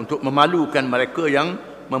mengajar, untuk memalukan mereka yang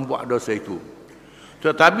membuat dosa itu.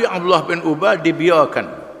 Tetapi Abdullah bin Ubay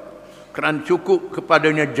dibiarkan kerana cukup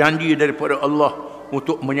kepadanya janji daripada Allah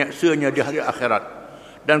untuk menyaksanya di hari akhirat.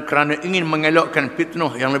 dan kerana ingin mengelakkan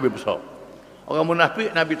fitnah yang lebih besar. Orang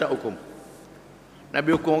munafik Nabi tak hukum. Nabi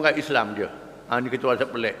hukum orang Islam je. Ini kita rasa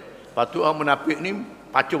pelik. Lepas tu orang munafik ni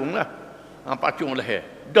pacung lah. Pacung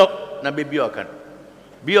leher. Dok, Nabi biarkan.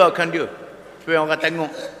 Biarkan dia. Supaya orang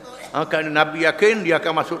tengok. Kerana Nabi yakin dia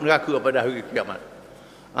akan masuk neraka pada hari kiamat.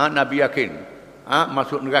 Nabi yakin.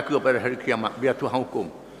 Masuk neraka pada hari kiamat. Biar Tuhan hukum.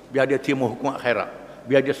 Biar dia terima hukum akhirat.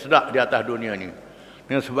 Biar dia sedap di atas dunia ni.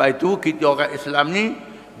 Dengan sebab itu, kita orang Islam ni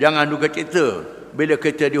jangan duka cita bila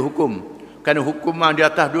kita dihukum. Kerana hukuman di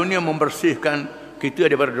atas dunia membersihkan kita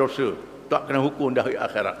daripada dosa. Tak kena hukum dah di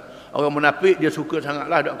akhirat. Orang munafik dia suka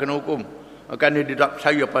sangatlah tak kena hukum. Kerana dia tak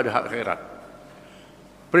percaya pada akhirat.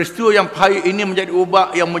 Peristiwa yang pahit ini menjadi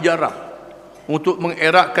ubat yang mujarab untuk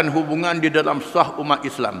mengeratkan hubungan di dalam sah umat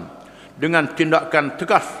Islam dengan tindakan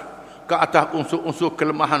tegas ke atas unsur-unsur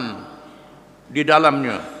kelemahan di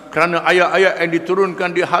dalamnya. Kerana ayat-ayat yang diturunkan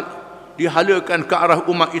dihalakan ke arah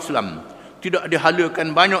umat Islam, tidak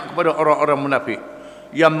dihalakan banyak kepada orang-orang munafik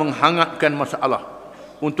yang menghangatkan masalah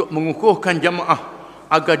untuk mengukuhkan jamaah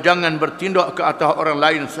agar jangan bertindak ke atas orang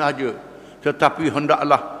lain sahaja, tetapi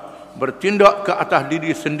hendaklah bertindak ke atas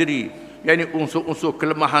diri sendiri, yakni unsur-unsur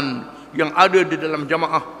kelemahan yang ada di dalam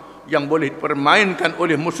jamaah yang boleh dipermainkan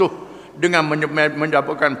oleh musuh dengan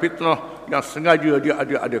menyebabkan fitnah yang sengaja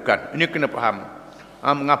diada-adakan. Ini kena faham.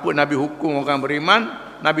 Mengapa Nabi hukum orang beriman,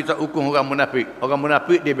 Nabi tak hukum orang munafik. Orang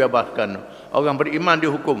munafik dia bebaskan. Orang beriman dia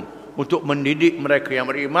hukum untuk mendidik mereka yang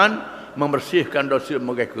beriman, membersihkan dosa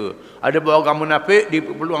mereka. Ada orang munafik dia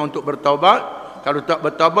peluang untuk bertaubat. Kalau tak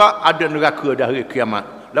bertaubat, ada neraka dah hari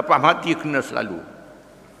kiamat. Lepas mati kena selalu.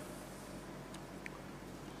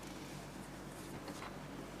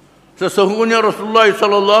 Sesungguhnya Rasulullah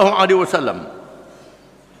SAW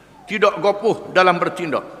tidak gopoh dalam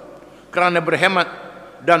bertindak kerana berhemat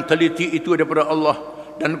dan teliti itu daripada Allah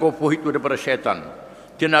dan gopoh itu daripada syaitan.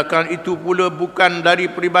 Tindakan itu pula bukan dari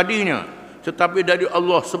pribadinya tetapi dari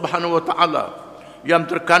Allah Subhanahu wa taala yang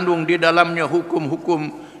terkandung di dalamnya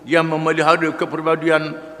hukum-hukum yang memelihara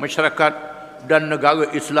kepribadian masyarakat dan negara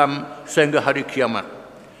Islam sehingga hari kiamat.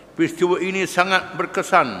 Peristiwa ini sangat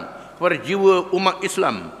berkesan kepada jiwa umat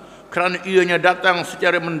Islam kerana ianya datang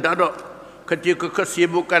secara mendadak ketika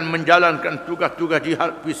kesibukan menjalankan tugas-tugas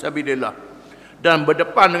jihad fisabilillah dan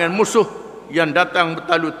berdepan dengan musuh yang datang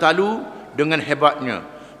bertalu-talu dengan hebatnya.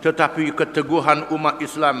 Tetapi keteguhan umat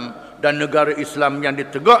Islam dan negara Islam yang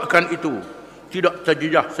ditegakkan itu tidak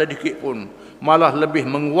terjejah sedikit pun, malah lebih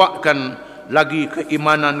menguatkan lagi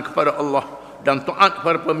keimanan kepada Allah dan taat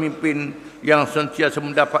kepada pemimpin yang sentiasa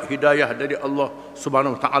mendapat hidayah dari Allah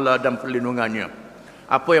Subhanahu Wa Taala dan perlindungannya.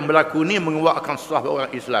 Apa yang berlaku ini menguatkan sah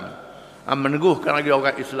orang Islam, meneguhkan lagi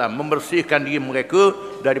orang Islam, membersihkan diri mereka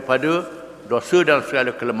daripada dosa dan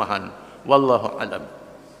segala kelemahan. Wallahu alam.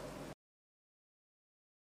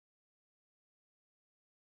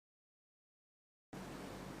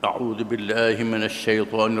 A'udzu billahi minasy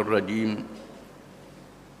syaithanir rajim.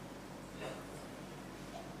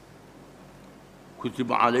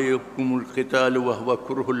 Kutiba 'alaykumul qitalu wa huwa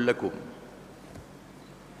kurhun lakum.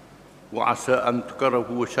 Wa 'asa an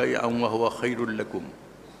tukrahu shay'an wa huwa khairul lakum.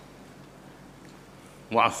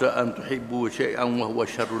 Wa 'asa an tuhibbu shay'an wa huwa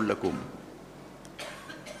sharrul lakum.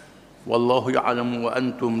 Wallahu ya'lamu wa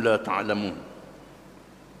antum la ta'lamun.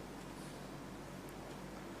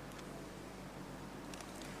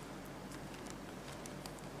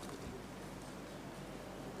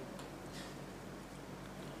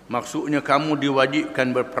 Maksudnya kamu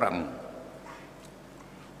diwajibkan berperang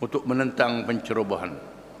untuk menentang pencerobohan.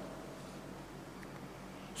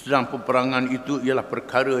 Sedang peperangan itu ialah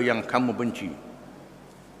perkara yang kamu benci.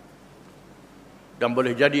 Dan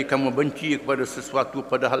boleh jadi kamu benci kepada sesuatu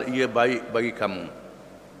padahal ia baik bagi kamu.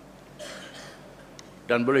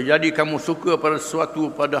 Dan boleh jadi kamu suka pada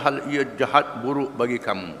sesuatu padahal ia jahat buruk bagi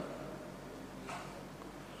kamu.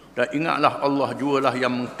 Dan ingatlah Allah jualah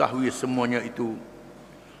yang mengetahui semuanya itu,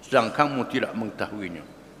 sedang kamu tidak mengetahuinya.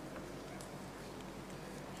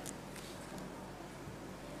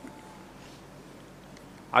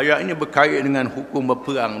 Ayat ini berkait dengan hukum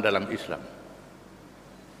berperang dalam Islam.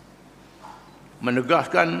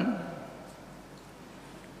 Menegaskan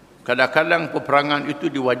kadang-kadang peperangan itu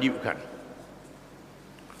diwajibkan.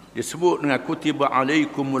 Disebut dengan kutiba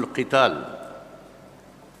alaikumul qital.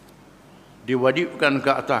 Diwajibkan ke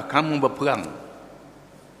atas kamu berperang.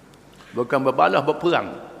 Bukan berbalah, berperang.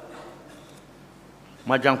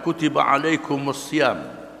 Macam kutiba alaikumus siyam.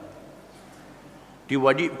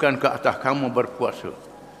 Diwajibkan ke atas kamu berpuasa.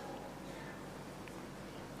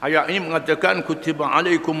 Ayat ini mengatakan kutiba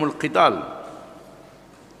alaikumul qital.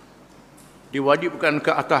 Diwajibkan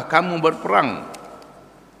ke atas kamu berperang.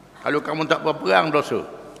 Kalau kamu tak berperang, dosa.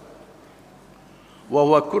 Wa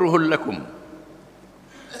huwa kurhul lakum.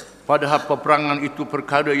 Padahal peperangan itu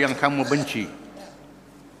perkara yang kamu benci.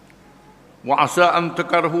 Wa asa an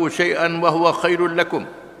takarhu syai'an wa huwa khairul lakum.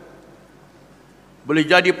 Boleh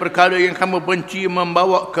jadi perkara yang kamu benci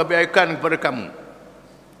membawa kebaikan kepada kamu.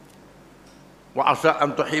 Wa asa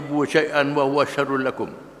an tuhibbu syai'an wa huwa syarrul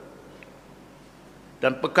lakum.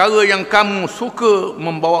 Dan perkara yang kamu suka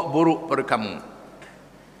membawa buruk pada kamu.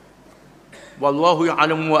 Wallahu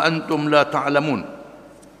ya'lamu wa antum la ta'lamun.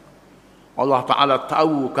 Allah Ta'ala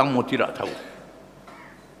tahu, kamu tidak tahu.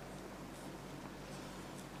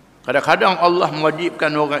 Kadang-kadang Allah mewajibkan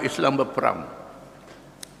orang Islam berperang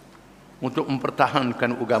untuk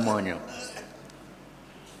mempertahankan agamanya,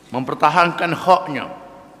 mempertahankan haknya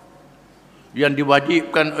yang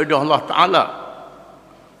diwajibkan oleh Allah Ta'ala,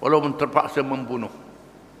 walaupun terpaksa membunuh.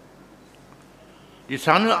 Di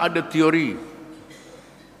sana ada teori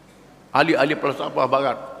ahli-ahli falsafah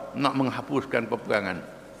barat nak menghapuskan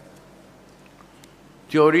peperangan.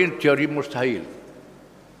 Teori mustahil.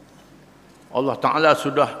 Allah Ta'ala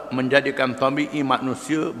sudah menjadikan tabi'i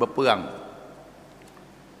manusia berperang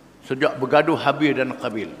sejak bergaduh Habil dan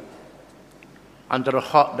Qabil antara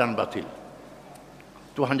hak dan batil.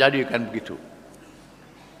 Tuhan jadikan begitu.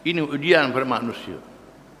 Ini ujian pada manusia.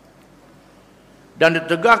 Dan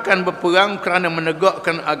ditegakkan berperang kerana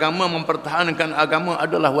menegakkan agama, mempertahankan agama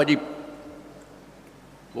adalah wajib.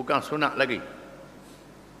 Bukan sunat lagi.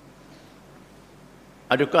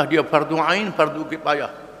 Adakah dia fardu ain, fardu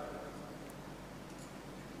kifayah?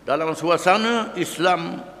 Dalam suasana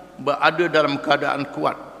Islam berada dalam keadaan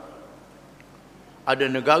kuat, ada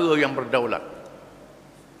negara yang berdaulat.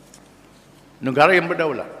 Negara yang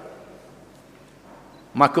berdaulat,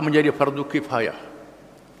 maka menjadi fardu kifayah.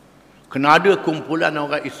 Kena ada kumpulan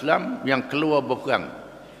orang Islam yang keluar berperang,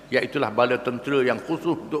 iaitulah bala tentera yang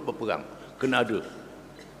khusus untuk berperang. Kena ada.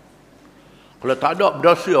 Kalau tak ada,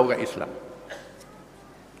 berdosa orang Islam.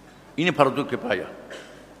 Ini fardu kifayah.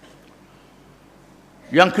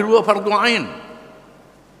 Yang kedua, fardu ain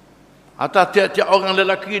atas tiap-tiap orang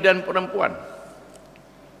lelaki dan perempuan.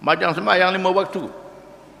 Macam sembahyang 5 waktu.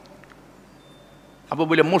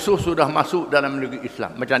 Apabila musuh sudah masuk dalam negeri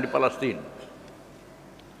Islam, macam di Palestin.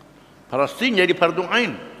 Palestin jadi fardu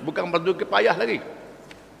ain, bukan fardu kifayah lagi.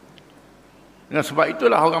 Dengan sebab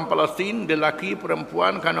itulah orang Palestin, lelaki,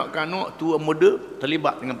 perempuan, kanak-kanak, tua muda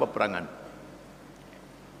terlibat dengan peperangan.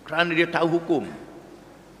 Kerana dia tahu hukum.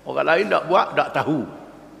 Orang lain tak buat, tak tahu.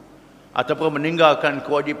 Ataupun meninggalkan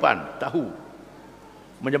kewajipan, tahu.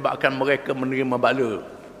 Menyebabkan mereka menerima bala.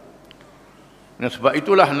 Dan sebab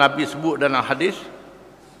itulah Nabi sebut dalam hadis,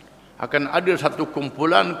 akan ada satu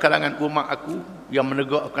kumpulan kalangan umat aku yang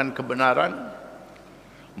menegakkan kebenaran.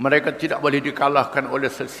 Mereka tidak boleh dikalahkan oleh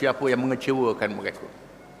sesiapa yang mengecewakan mereka.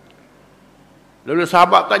 Lalu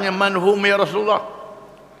sahabat tanya, man hum ya Rasulullah?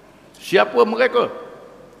 Siapa mereka?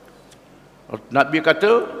 Nabi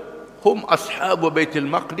kata, hum ashabu Baitul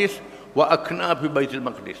Maqdis wa aknafi Baitul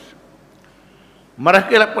Maqdis.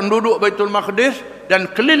 Mereka adalah penduduk Baitul Maqdis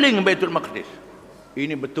dan keliling Baitul Maqdis.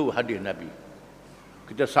 Ini betul hadis Nabi.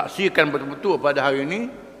 Kita saksikan betul-betul pada hari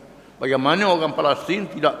ini bagaimana orang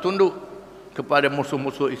Palestin tidak tunduk kepada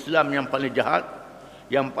musuh-musuh Islam yang paling jahat,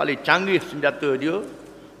 yang paling canggih senjata dia,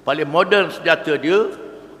 paling moden senjata dia.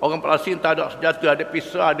 Orang Palestin tak ada senjata, ada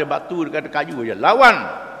pisau, ada batu, ada kayu je.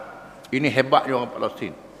 Lawan. Ini hebatnya orang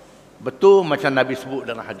Palestin. Betul macam Nabi sebut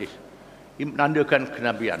dalam hadis. Ini menandakan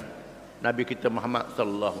kenabian Nabi kita Muhammad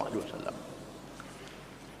sallallahu alaihi wasallam.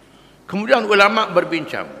 Kemudian ulama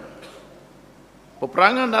berbincang,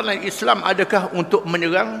 peperangan dalam Islam adakah untuk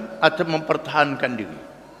menyerang atau mempertahankan diri?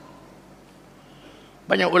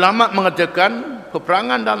 Banyak ulama mengatakan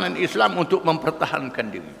peperangan dalam Islam untuk mempertahankan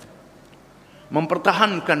diri,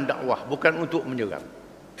 mempertahankan dakwah, bukan untuk menyerang.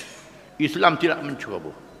 Islam tidak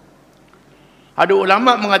menceroboh. Ada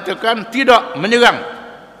ulama mengatakan tidak menyerang,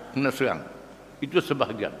 kena serang. Itu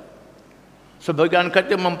sebahagian. Sebahagian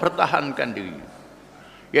kata mempertahankan diri,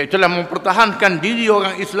 iaitulah mempertahankan diri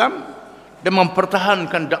orang Islam dan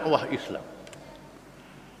mempertahankan dakwah Islam.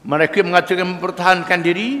 Mereka mengatakan mempertahankan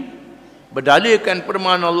diri berdalilkan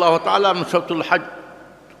firman Allah Ta'ala dalam suratul Hajj,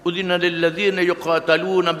 udhina lilladzina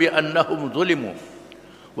yuqataluna bi annahum zulimu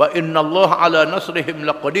wa inna Allah ala nasrihim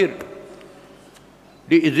laqadir.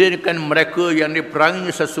 Diizinkan mereka yang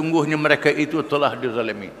diperangi, sesungguhnya mereka itu telah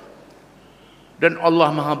dizalimi dan Allah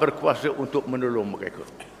Maha berkuasa untuk menolong mereka.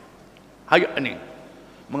 Ayat ini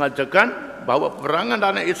mengatakan bahawa peperangan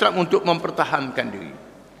dalam Islam untuk mempertahankan diri.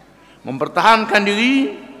 Mempertahankan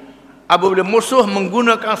diri apabila musuh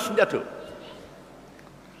menggunakan senjata.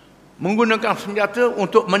 Menggunakan senjata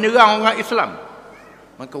untuk menyerang orang Islam.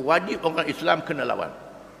 maka wajib orang Islam kena lawan.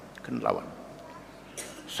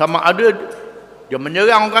 Sama ada dia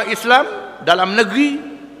menyerang orang Islam dalam negeri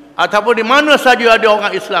ataupun di mana saja ada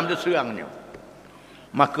orang Islam dia serangnya,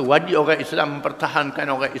 maka wajib orang Islam mempertahankan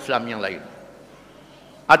orang Islam yang lain.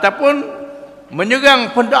 Ataupun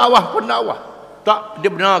menyerang pendakwah tak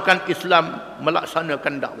dibenarkan Islam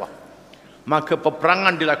melaksanakan dakwah, maka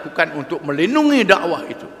peperangan dilakukan untuk melindungi dakwah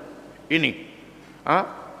itu. Ini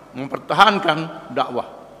mempertahankan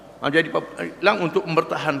dakwah. Jadi Islam untuk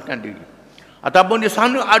mempertahankan diri. Ataupun di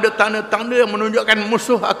sana ada tanda-tanda yang menunjukkan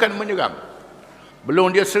musuh akan menyerang.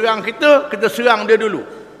 Belum dia serang kita, kita serang dia dulu.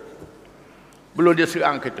 Belum dia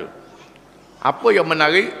serang kita. Apa yang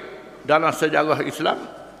menarik dalam sejarah Islam,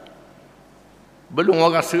 belum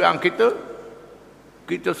orang serang kita,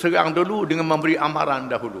 kita serang dulu dengan memberi amaran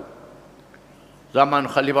dahulu. Zaman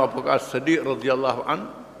Khalifah Abu Bakar Siddiq radhiyallahu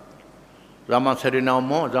an, zaman Sayyidina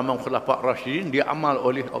Umar, zaman Khulafa' Rasyidin, dia amal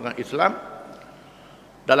oleh orang Islam.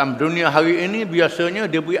 Dalam dunia hari ini biasanya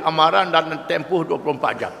dia beri amaran dalam tempoh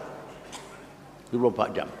 24 jam.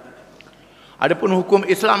 24 jam. Adapun hukum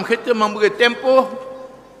Islam kita memberi tempoh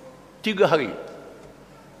 3 hari.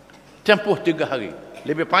 Tempoh 3 hari.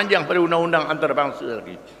 Lebih panjang pada undang-undang antarabangsa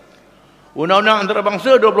lagi. Undang-undang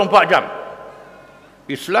antarabangsa 24 jam.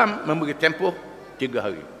 Islam memberi tempoh 3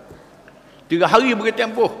 hari. 3 hari beri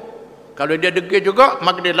tempoh. Kalau dia degil juga,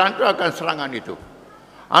 maka dia lancarkan serangan itu.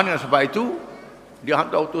 Sebab itu dia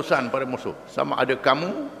hantar utusan pada musuh. Sama ada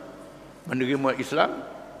kamu menerima Islam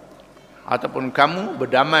ataupun kamu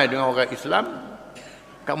berdamai dengan orang Islam.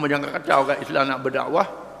 Kamu jangan kata orang Islam nak berdakwah.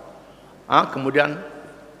 Kemudian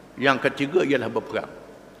yang ketiga ialah berperang.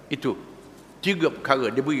 Itu 3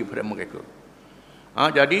 perkara diberi kepada mereka.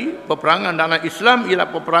 Jadi peperangan dalam Islam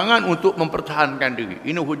ialah peperangan untuk mempertahankan diri.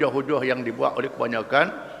 Ini hujah-hujah yang dibuat oleh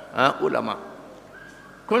kebanyakan ulama.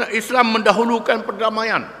 Kerana Islam mendahulukan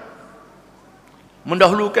perdamaian.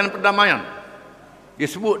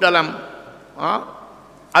 Disebut dalam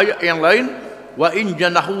ayat yang lain, wa in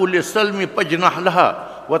janahu lisalmi fajnah laha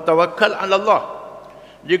wa tawakkal 'ala Allah.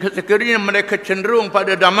 Jika sekiranya mereka cenderung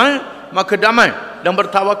pada damai, maka damai dan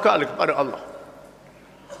bertawakal kepada Allah.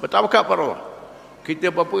 Bertawakal kepada Allah.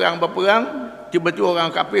 Kita berperang, tiba-tiba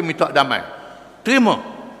orang kafir minta damai. Terima,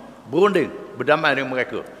 berunding, berdamai dengan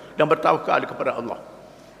mereka dan bertawakal kepada Allah.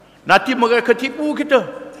 Nanti mereka tipu kita.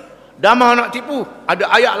 Damai nak tipu.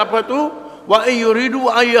 Ada ayat lepas tu, wa in yuridu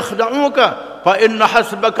an yakhda'uka fa inna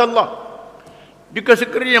hasbakallah. Jika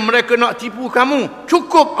sekiranya mereka nak tipu kamu,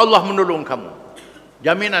 cukup Allah menolong kamu.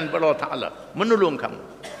 Jaminan pada Allah Ta'ala menolong kamu.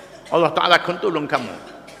 Allah Ta'ala akan tolong kamu.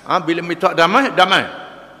 Bila minta damai, damai.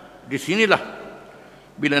 Di sinilah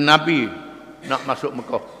bila Nabi nak masuk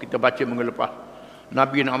Mekah, kita baca minggu lepas.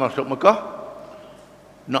 Nabi nak masuk Mekah,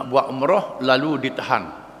 nak buat umrah, lalu ditahan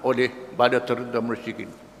oleh badan tentera musyrikin.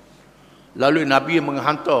 Lalu Nabi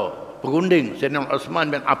menghantar perunding Sayyidina Uthman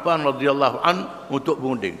bin Affan radhiyallahu an untuk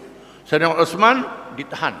berunding. Sayyidina Uthman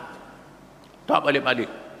ditahan. Tak balik-balik.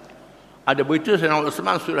 Ada berita Sayyidina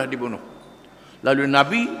Uthman sudah dibunuh. Lalu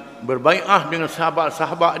Nabi berbai'ah dengan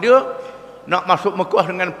sahabat-sahabat dia nak masuk Mekah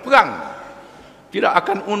dengan perang. Tidak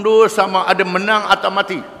akan undur sama ada menang atau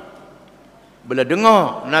mati. Bila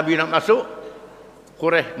dengar Nabi nak masuk,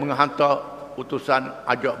 Quraisy menghantar utusan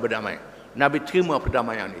ajak berdamai. Nabi terima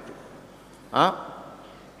perdamaian itu.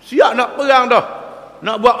 Siap nak perang dah,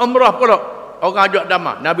 nak buat umrah pula, orang ajak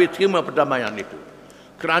damai. Nabi terima perdamaian itu.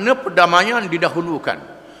 Kerana perdamaian didahulukan.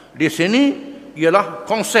 Di sini ialah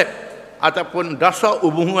konsep ataupun dasar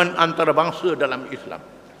hubungan antarabangsa dalam Islam.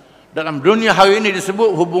 Dalam dunia hari ini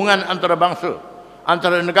disebut hubungan antarabangsa,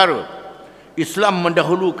 antara negara. Islam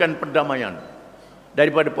mendahulukan perdamaian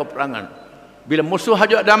daripada peperangan. Bila musuh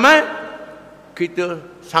ajak damai, kita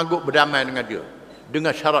sanggup berdamai dengan dia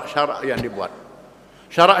dengan syarat-syarat yang dibuat.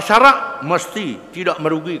 Syarat-syarat mesti tidak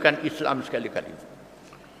merugikan Islam sekali-kali.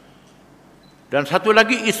 Dan satu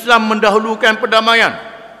lagi, Islam mendahulukan perdamaian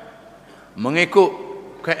mengikut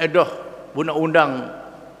kaedah undang-undang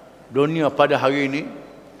dunia pada hari ini.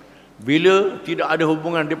 Bila tidak ada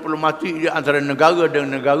hubungan diplomatik di antara negara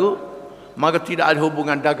dengan negara, maka tidak ada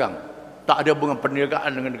hubungan dagang, tak ada hubungan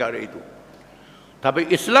perniagaan dengan negara itu. Tapi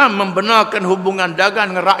Islam membenarkan hubungan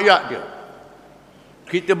dagang dengan rakyat dia.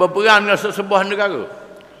 Kita berperang dengan sesebuah negara,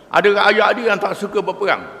 ada rakyat dia yang tak suka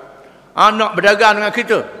berperang, nak berdagang dengan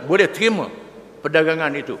kita, boleh terima perdagangan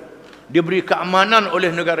itu. Diberi keamanan oleh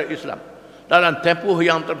negara Islam dalam tempoh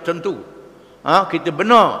yang tertentu. Kita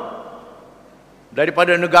benar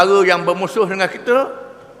daripada negara yang bermusuh dengan kita,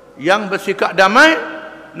 yang bersikap damai,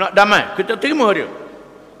 nak damai, kita terima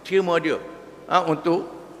dia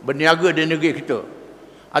untuk berniaga di negeri kita.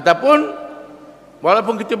 Ataupun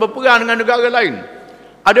walaupun kita berperang dengan negara lain,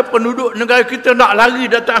 Ada penduduk negara kita nak lari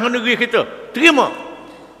datang ke negeri kita. Terima.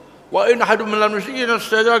 Wa in ahadun minal musyrikeen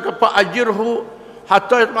istajaraka fa'ajirhu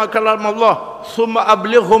hatta yasma' kalam Allah thumma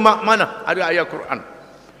ablighu ma'manah. Ada ayat Quran.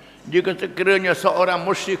 Jika sekiranya seorang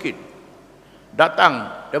musyrikin datang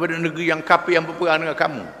daripada negeri yang kafir yang berperang dengan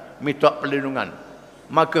kamu, minta perlindungan,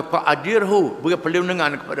 maka fa'ajirhu, beri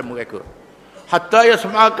perlindungan kepada mereka. Hatta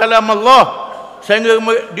yasma' kalam Allah, sehingga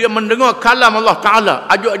dia mendengar kalam Allah Ta'ala,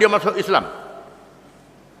 ajak dia masuk Islam.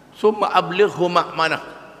 Summa ablighu ma'manah.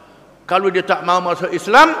 Kalau dia tak mahu masuk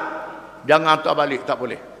Islam, jangan hantar balik, tak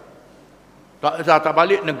boleh. Tak hantar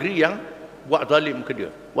balik negeri yang buat zalim ke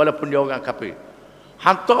dia, walaupun dia orang kafir.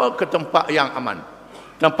 Hantar ke tempat yang aman.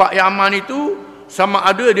 Tempat yang aman itu sama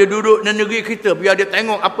ada dia duduk di negeri kita, biar dia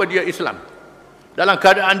tengok apa dia Islam. Dalam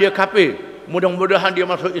keadaan dia kafir, mudah-mudahan dia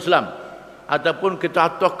masuk Islam. Ataupun kita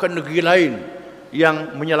hantar ke negeri lain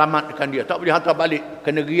yang menyelamatkan dia. Tak boleh hantar balik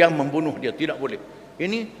ke negeri yang membunuh dia, tidak boleh.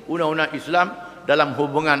 Ini undang-undang Islam dalam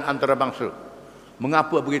hubungan antara bangsa.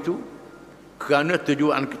 Mengapa begitu? Kerana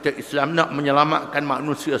tujuan kita Islam nak menyelamatkan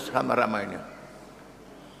manusia seramai-ramainya.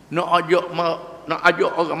 Nak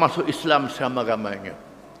ajak orang masuk Islam seramai-ramainya.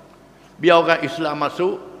 Biar orang Islam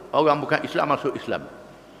masuk, orang bukan Islam masuk Islam.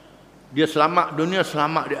 Dia selamat dunia,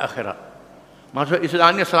 selamat di akhirat. Masuk Islam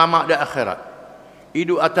ni selamat di akhirat.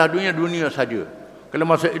 Hidup atas dunia saja. Kalau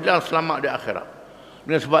masuk Islam, selamat di akhirat.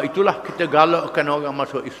 Dan sebab itulah kita galakkan orang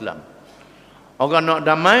masuk Islam. Orang nak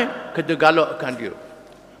damai, kita galakkan dia.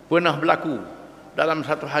 Pernah berlaku dalam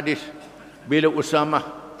satu hadis, bila Usamah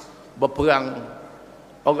berperang,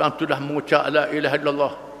 orang tu dah mengucap la ilaha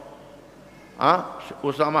illallah.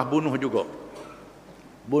 Usamah bunuh juga.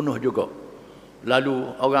 Lalu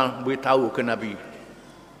orang beritahu ke Nabi.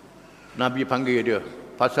 Nabi panggil dia.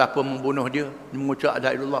 Pasal apa membunuh dia? Mengucap la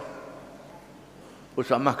ilaha illallah.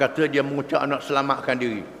 Usamah kata dia mengucap nak selamatkan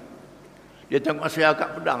diri. Dia tengok masyarakat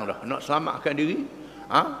pedang dah, nak selamatkan diri.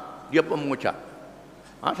 Dia pun mengucap.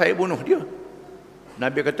 Saya bunuh dia.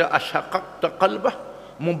 Nabi kata asyaqaqta qalbah,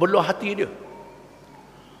 membelah hati dia.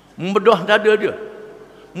 Membedah dada dia.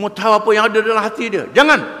 Mau tahu apa yang ada dalam hati dia.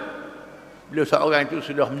 Jangan. Bila seorang itu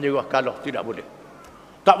sudah menyerah kalah, tidak boleh.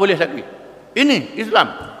 Tak boleh lagi. Ini Islam.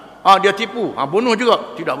 Dia tipu, bunuh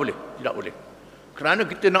juga, tidak boleh. Kerana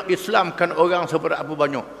kita nak Islamkan orang seberapa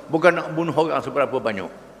banyak, bukan nak bunuh orang seberapa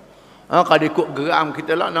banyak. Kalau ikut geram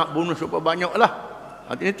kita lah, nak bunuh seberapa banyak lah.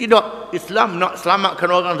 Ini tidak. Islam nak selamatkan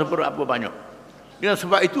orang seberapa banyak. Dan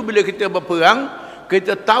sebab itu bila kita berperang,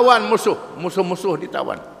 kita tawan musuh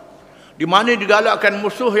ditawan. Di mana digalakkan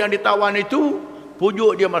musuh yang ditawan itu,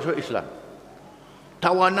 pujuk dia masuk Islam.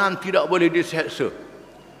 Tawanan tidak boleh diseksa.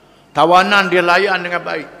 Tawanan dia layan dengan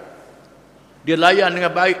baik.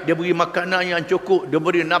 Dia beri makanan yang cukup, dia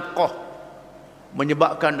beri nafkah.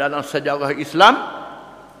 Menyebabkan dalam sejarah Islam,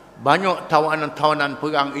 banyak tawanan-tawanan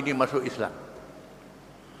perang ini masuk Islam.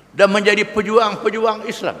 Dan menjadi pejuang-pejuang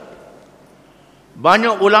Islam.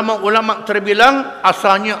 Banyak ulama-ulama terbilang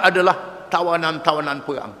asalnya adalah tawanan-tawanan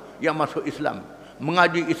perang yang masuk Islam.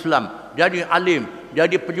 Mengaji Islam, jadi alim,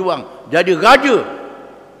 jadi pejuang, jadi raja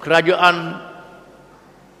kerajaan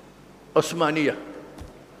Osmaniyah,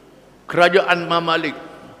 kerajaan Mamalik,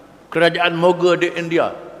 kerajaan Mughal di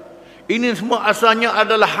India. Ini semua asalnya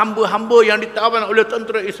adalah hamba-hamba yang ditawan oleh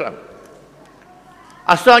tentera Islam.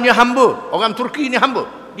 Asalnya hamba. Orang Turki ni hamba,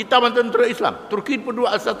 ditawan tentera Islam. Turki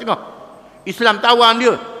penduduk asal tengah. Islam tawan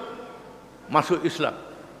dia. Masuk Islam.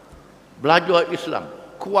 Belajar Islam.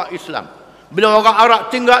 Kuat Islam. Bila orang Arab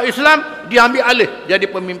tinggal Islam, dia ambil alih jadi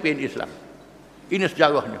pemimpin Islam. Ini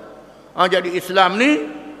sejarahnya. Jadi Islam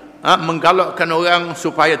ni menggalakkan orang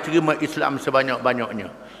supaya terima Islam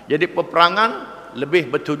sebanyak-banyaknya. Jadi peperangan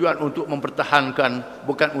lebih bertujuan untuk mempertahankan,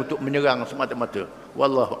 bukan untuk menyerang semata-mata.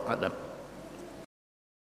 Wallahu a'lam.